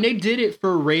when they did it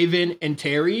for Raven and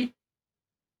Terry,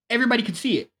 everybody could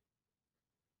see it.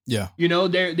 Yeah, you know,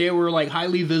 they were like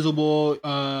highly visible,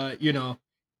 you know,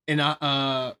 in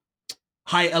a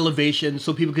high elevation,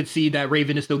 so people could see that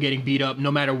Raven is still getting beat up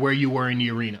no matter where you were in the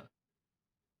arena.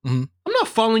 I'm not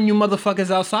following you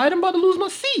motherfuckers outside. I'm about to lose my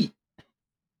seat.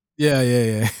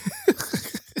 Yeah.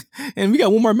 And we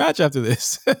got one more match after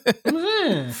this.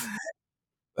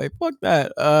 Like fuck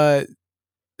that. I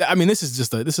mean, this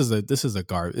is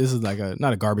like a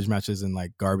not a garbage match as in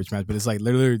like garbage match, but it's like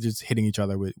literally just hitting each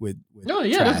other with no,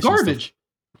 yeah, that's garbage.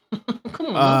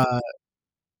 Come on,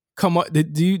 come on.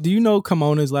 Do you know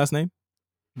Kamona's last name?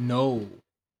 No.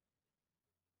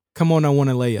 Come on, I want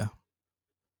to lay ya.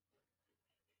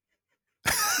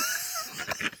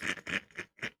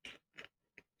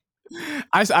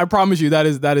 I promise you that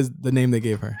is the name they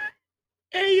gave her.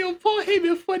 Hey, yo, Paul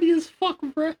Heyman funny as fuck,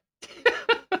 bro.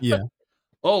 Yeah.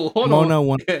 Oh, hold on.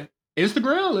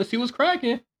 Instagram. Let's see what's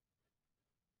cracking.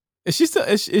 Is she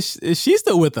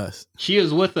still with us? She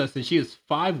is with us, and she is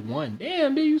 5'1".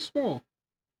 Damn, man, you small.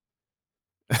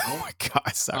 Oh my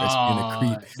god, Cyrus being a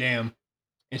creep. Damn,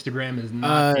 Instagram is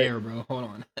not there, bro. Hold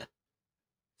on.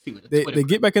 See what they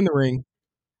get back in the ring.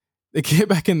 They get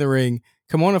back in the ring.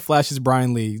 Kimona flashes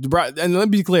Brian Lee, and let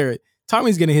me be clear: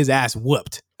 Tommy's getting his ass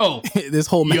whooped. Oh, this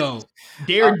whole match. Yo,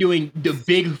 they're doing the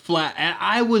big flat. And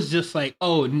I was just like,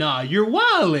 oh nah, you're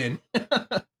wildin'.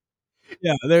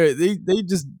 Yeah,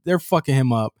 they're fucking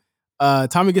him up.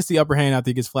 Tommy gets the upper hand after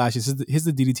he gets flashes. Here's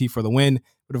the DDT for the win.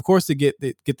 But of course, to get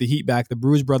the heat back, the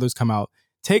Bruise Brothers come out,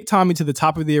 take Tommy to the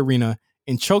top of the arena,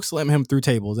 and chokeslam him through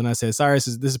tables. And I said, Cyrus,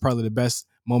 this is probably the best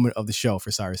moment of the show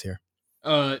for Cyrus here.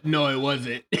 No, it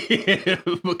wasn't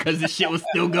because the shit was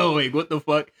still going. What the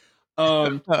fuck?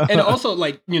 And also,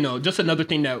 like, you know, just another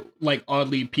thing that, like,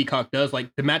 oddly Peacock does,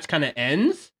 like, the match kind of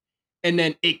ends, and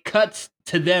then it cuts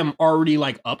to them already,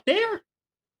 like, up there.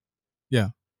 Yeah,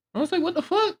 I was like, what the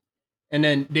fuck? And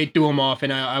then they threw him off,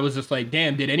 and I was just like,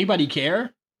 damn, did anybody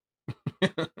care?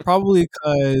 Probably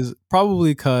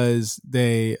because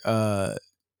they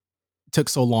took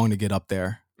so long to get up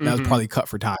there. That was probably cut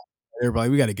for time. They're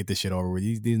like, we got to get this shit over with.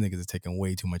 These niggas are taking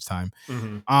way too much time.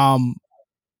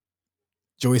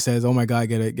 Joey says, "Oh my god,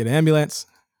 get an ambulance."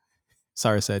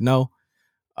 Cyrus said no.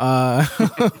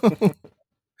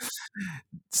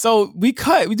 So we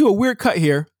do a weird cut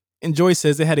here, and Joey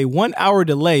says they had a 1 hour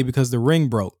delay because the ring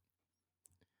broke.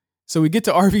 So we get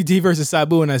to RVD versus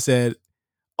Sabu, and I said,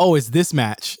 "Oh, it's this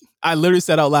match." I literally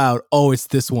said out loud, "Oh, it's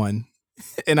this one,"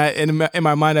 and in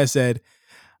my mind I said,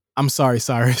 "I'm sorry,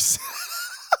 Cyrus."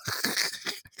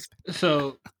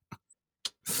 So,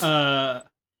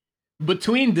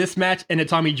 between this match and the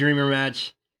Tommy Dreamer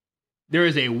match, there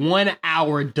is a 1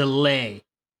 hour delay.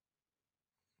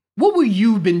 What would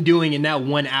you been doing in that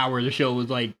 1 hour? The show was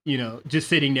like, you know, just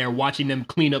sitting there watching them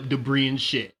clean up debris and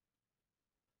shit.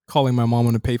 Calling my mom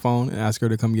on the payphone and ask her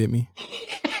to come get me.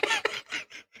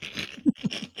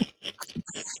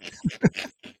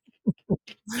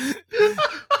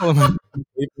 Can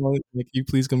you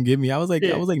please come get me? I was like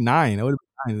 9. I would have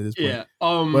been 9 at this point.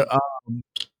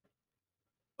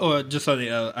 Yeah. Just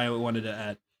something I wanted to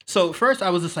add. So first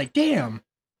I was just like, damn,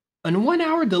 a 1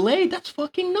 hour delay? That's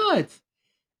fucking nuts.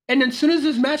 And then as soon as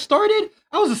this match started,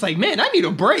 I was just like, man, I need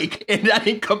a break. And I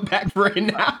didn't come back for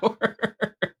an hour.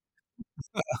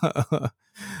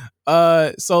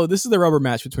 So this is the rubber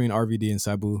match between RVD and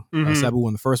Sabu. Sabu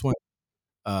won the first one.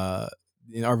 And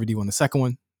RVD won the second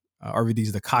one.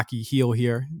 RVD's the cocky heel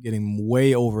here, getting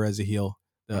way over as a heel,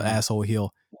 the asshole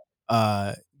heel.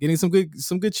 Getting some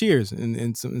good cheers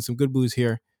and some good boos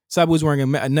here. Sabu's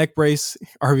wearing a neck brace.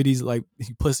 RVD's like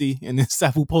pussy, and then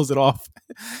Sabu pulls it off.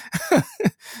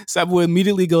 Sabu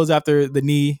immediately goes after the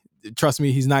knee. Trust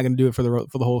me, he's not going to do it for the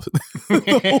whole.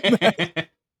 The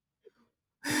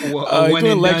whole one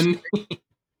and done.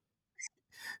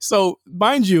 So,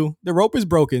 mind you, the rope is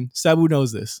broken. Sabu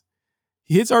knows this.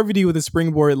 He hits RVD with a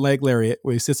springboard leg lariat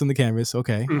where he sits on the canvas.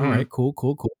 Okay, all right, cool.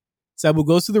 Sabu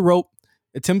goes to the rope,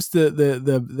 attempts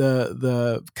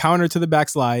the counter to the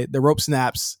backslide. The rope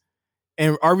snaps,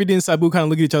 and RVD and Sabu kind of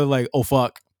look at each other like, "Oh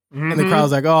fuck," and the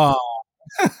crowd's like, "Oh."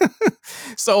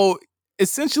 So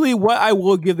essentially, what I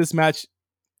will give this match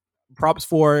props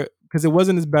for, because it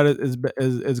wasn't as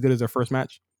good as their first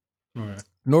match. Right.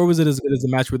 Nor was it as good as the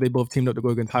match where they both teamed up to go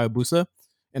against Hayabusa,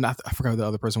 and I forgot who the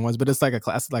other person was, but it's like a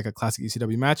classic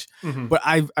ECW match. But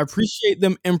I appreciate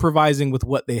them improvising with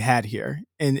what they had here,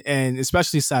 and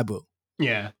especially Sabu.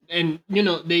 Yeah, and you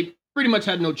know they pretty much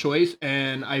had no choice,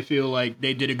 and I feel like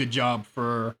they did a good job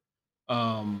for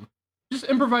just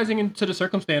improvising into the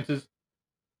circumstances.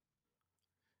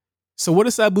 So what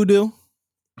does Sabu do?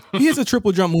 He hits a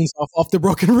triple jump moonsault off the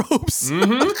broken ropes.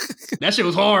 That shit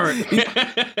was hard.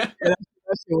 That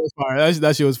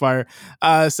shit was fire.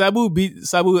 Sabu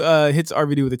hits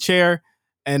RVD with a chair,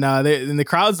 and the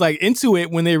crowd's like into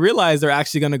it when they realize they're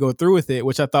actually going to go through with it,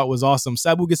 which I thought was awesome.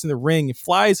 Sabu gets in the ring,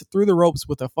 flies through the ropes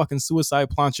with a fucking suicide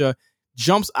plancha,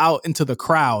 jumps out into the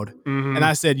crowd, Mm-hmm. and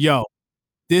I said, "Yo,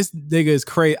 this nigga is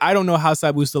crazy. I don't know how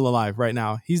Sabu's still alive right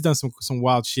now. He's done some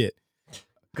wild shit.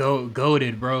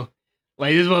 Goated, bro.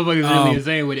 Like this motherfucker's really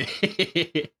insane with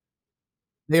it.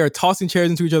 They are tossing chairs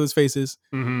into each other's faces.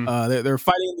 Mm-hmm. They're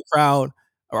fighting in the crowd.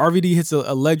 RVD hits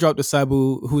a leg drop to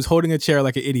Sabu, who's holding a chair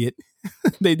like an idiot.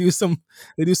 They do some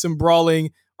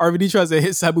brawling. RVD tries to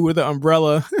hit Sabu with an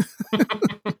umbrella,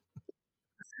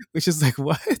 which is like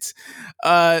what?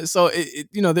 So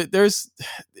there's,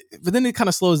 but then it kind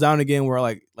of slows down again, where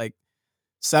like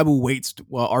Sabu waits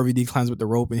while RVD climbs with the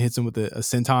rope and hits him with a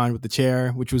senton with the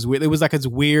chair, which was weird. It was like his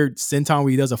weird senton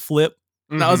where he does a flip.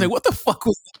 And I was like, what the fuck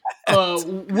was that?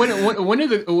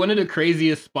 One of the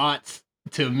craziest spots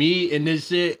to me in this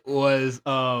shit was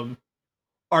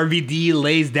RVD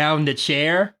lays down the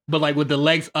chair, but like with the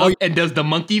legs up and does the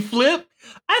monkey flip.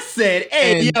 I said,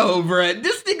 hey, yo, bro,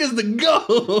 this nigga's the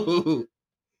GOAT.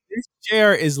 This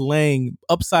chair is laying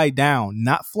upside down,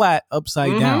 not flat,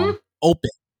 upside down, open.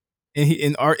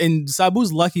 And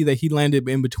Sabu's lucky that he landed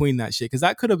in between that shit, because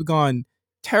that could have gone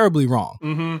terribly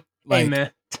wrong. Like, hey,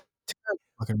 man. Terribly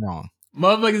fucking wrong.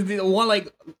 Motherfuckers want,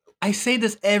 like, I say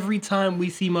this every time we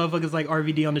see motherfuckers like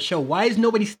RVD on the show. Why is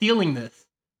nobody stealing this?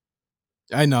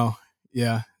 I know.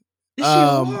 Yeah. This shit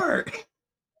hard.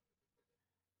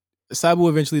 Sabu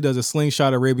eventually does a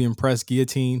slingshot Arabian press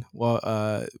guillotine while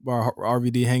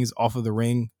RVD hangs off of the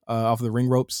ring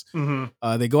ropes.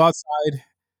 They go outside.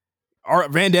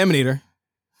 Van Daminator.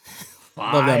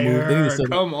 Love that move.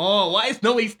 Come on. Why is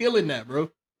nobody stealing that, bro?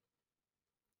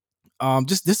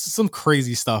 Just this is some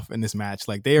crazy stuff in this match.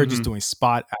 Like they are just doing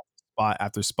spot after spot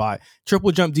after spot.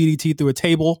 Triple jump DDT through a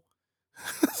table.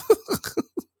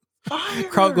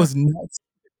 Crowd goes nuts.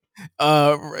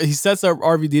 He sets up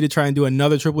RVD to try and do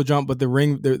another triple jump, but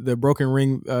the broken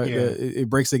ring, it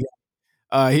breaks again.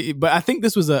 But I think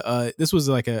this was an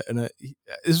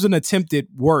attempted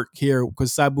work here,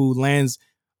 because Sabu lands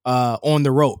on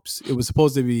the ropes. It was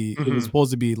supposed to be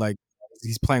like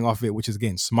he's playing off of it, which is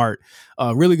again smart.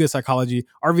 Really good psychology.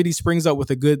 RVD springs up with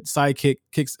a good side kick,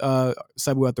 kicks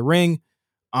Sabu out the ring.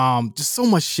 Just so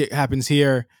much shit happens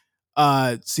here.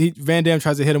 Van Dam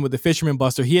tries to hit him with the Fisherman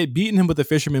Buster. He had beaten him with the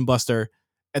Fisherman Buster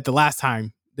at the last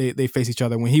time they faced each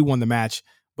other when he won the match.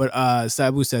 But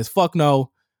Sabu says, fuck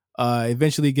no.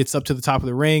 Eventually gets up to the top of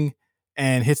the ring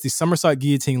and hits the somersault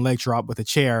guillotine leg drop with a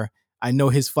chair. I know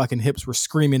his fucking hips were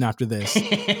screaming after this.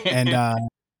 And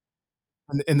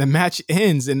the match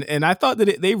ends. And I thought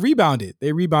that they rebounded.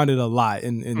 They rebounded a lot.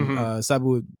 And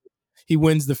Sabu, he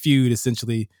wins the feud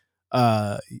essentially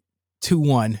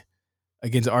 2-1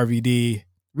 against RVD.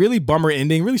 Really bummer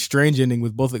ending, really strange ending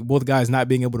with both guys not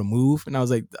being able to move. And I was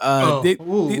like, I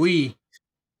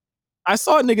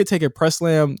saw a nigga take a press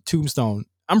slam tombstone.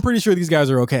 I'm pretty sure these guys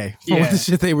are okay with the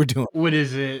shit they were doing. What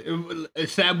is it?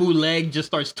 Sabu leg just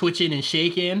starts twitching and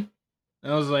shaking.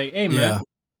 I was like, hey man,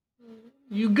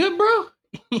 you good, bro?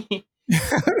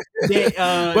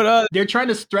 They're trying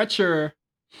to stretcher.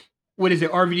 What is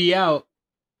it? RVD out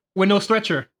with no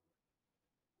stretcher.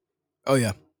 Oh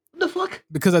yeah. What the fuck?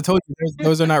 Because I told you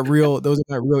those are not real. Those are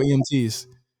not real EMTs.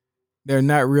 They're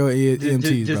not real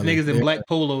EMTs. Just niggas in black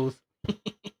polos.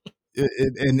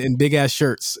 And big ass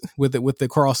shirts with the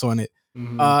cross on it.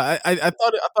 I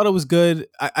thought it was good.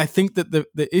 I think that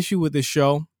the issue with this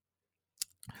show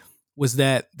was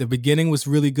that the beginning was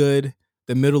really good.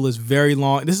 The middle is very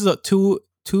long. This is a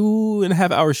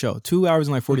 2.5 hour show, 2 hours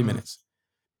and like 40 minutes.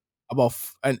 About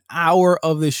an hour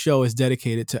of this show is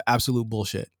dedicated to absolute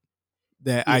bullshit.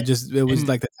 That it was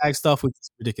like the tag stuff was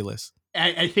ridiculous.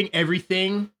 I think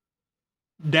everything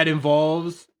that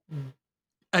involves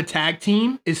a tag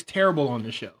team is terrible on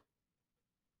the show.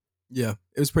 Yeah,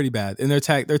 it was pretty bad. And their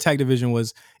tag division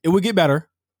it would get better.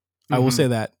 I will say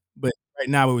that. But right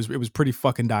now it was pretty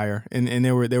fucking dire. And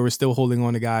they were still holding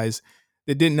on to guys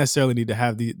that didn't necessarily need to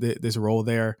have this role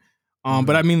there.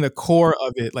 But I mean the core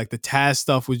of it, like the Taz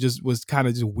stuff was kind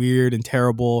of just weird and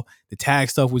terrible. The tag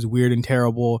stuff was weird and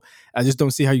terrible. I just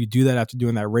don't see how you do that after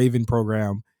doing that Raven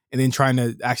program and then trying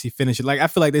to actually finish it. Like I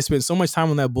feel like they spent so much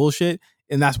time on that bullshit.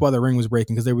 And that's why the ring was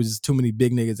breaking, because there was just too many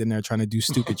big niggas in there trying to do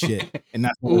stupid shit. And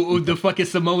that's the fucking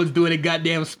Samoans doing a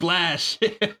goddamn splash.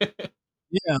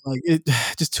 Yeah, like it,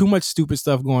 just too much stupid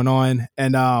stuff going on.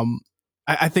 And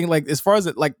I think like as far as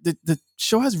the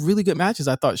show has really good matches.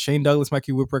 I thought Shane Douglas,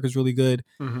 Mikey Whipwreck is really good.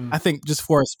 I think just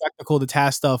for a spectacle, the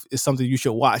Taz stuff is something you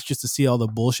should watch just to see all the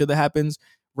bullshit that happens.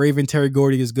 Raven Terry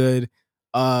Gordy is good.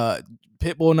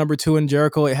 Pitbull number 2 in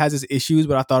Jericho, it has its issues,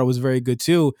 but I thought it was very good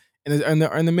too. And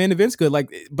the main event's good.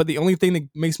 Like, but the only thing that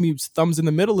makes me thumbs in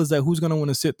the middle is that who's gonna want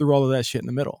to sit through all of that shit in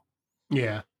the middle?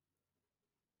 Yeah.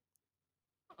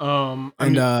 I'm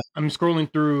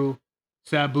scrolling through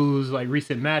Sabu's like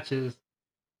recent matches.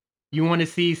 You want to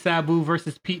see Sabu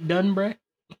versus Pete Dunne, bruh?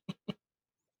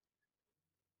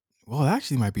 Well, it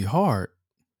actually might be hard.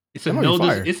 It's That might be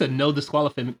fire. it's a no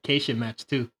disqualification match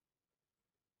too.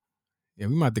 Yeah,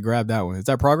 we might have to grab that one. Is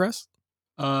that Progress?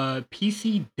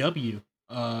 PCW.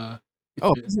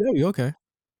 PCW. Okay.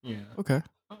 Yeah. Okay.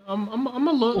 I'm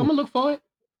gonna look for it.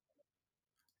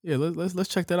 Yeah, let's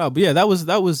check that out. But yeah, that was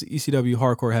ECW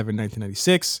Hardcore Heaven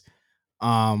 1996.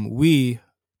 We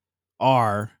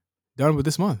are done with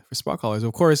this month for Spot Callers.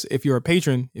 Of course, if you're a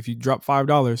patron, if you drop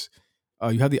 $5,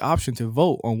 you have the option to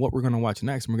vote on what we're gonna watch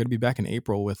next. And we're gonna be back in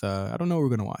April with I don't know what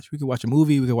we're gonna watch. We could watch a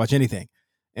movie, we could watch anything.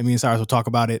 And me and Cyrus will talk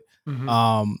about it.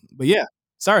 Mm-hmm. But yeah,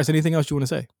 Cyrus, anything else you want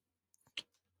to say?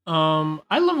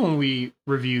 I love when we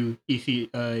review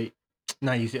ECW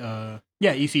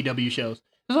shows.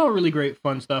 It's all really great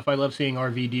fun stuff. I love seeing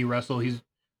RVD wrestle. He's,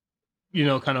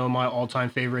 kind of my all-time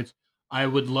favorites. I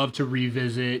would love to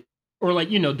revisit or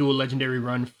do a legendary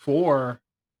run for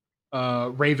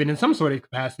Raven in some sort of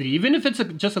capacity, even if it's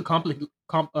just a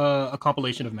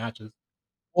compilation of matches.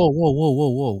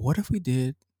 Whoa. What if we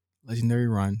did legendary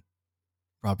run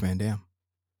Rob Van Dam?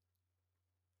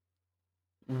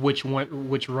 Which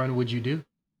run would you do?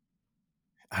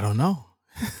 I don't know.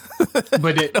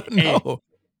 But I don't know.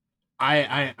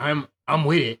 I'm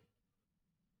with it.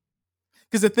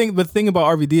 Because the thing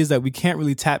about RVD is that we can't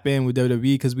really tap in with WWE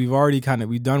because we've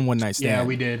done One Night Stand. Yeah,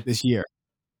 we did this year,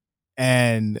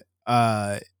 and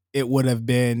it would have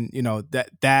been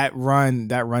that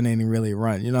run ain't really a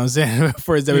run. You know what I'm saying?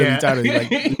 For his WWE title,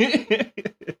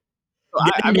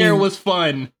 I mean, it was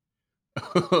fun.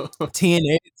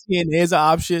 TNA is an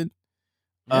option.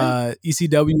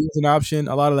 ECW is an option.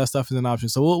 A lot of that stuff is an option.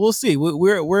 So we'll see.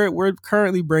 We're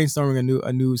currently brainstorming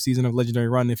a new season of Legendary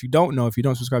Run. If you don't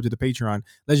subscribe to the Patreon,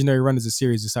 Legendary Run is a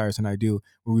series that Cyrus and I do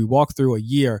where we walk through a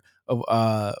year of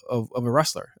a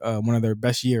wrestler, one of their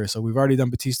best years. So we've already done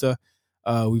Batista,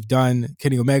 we've done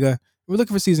Kenny Omega. We're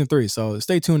looking for season 3, so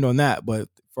stay tuned on that. But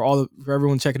for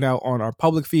everyone checking out on our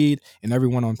public feed and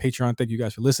everyone on Patreon, thank you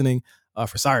guys for listening.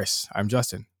 For Cyrus, I'm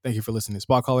Justin. Thank you for listening to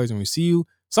Spot Callers, and we see you,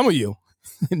 some of you,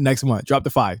 next month. Drop the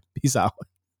 5. Peace out.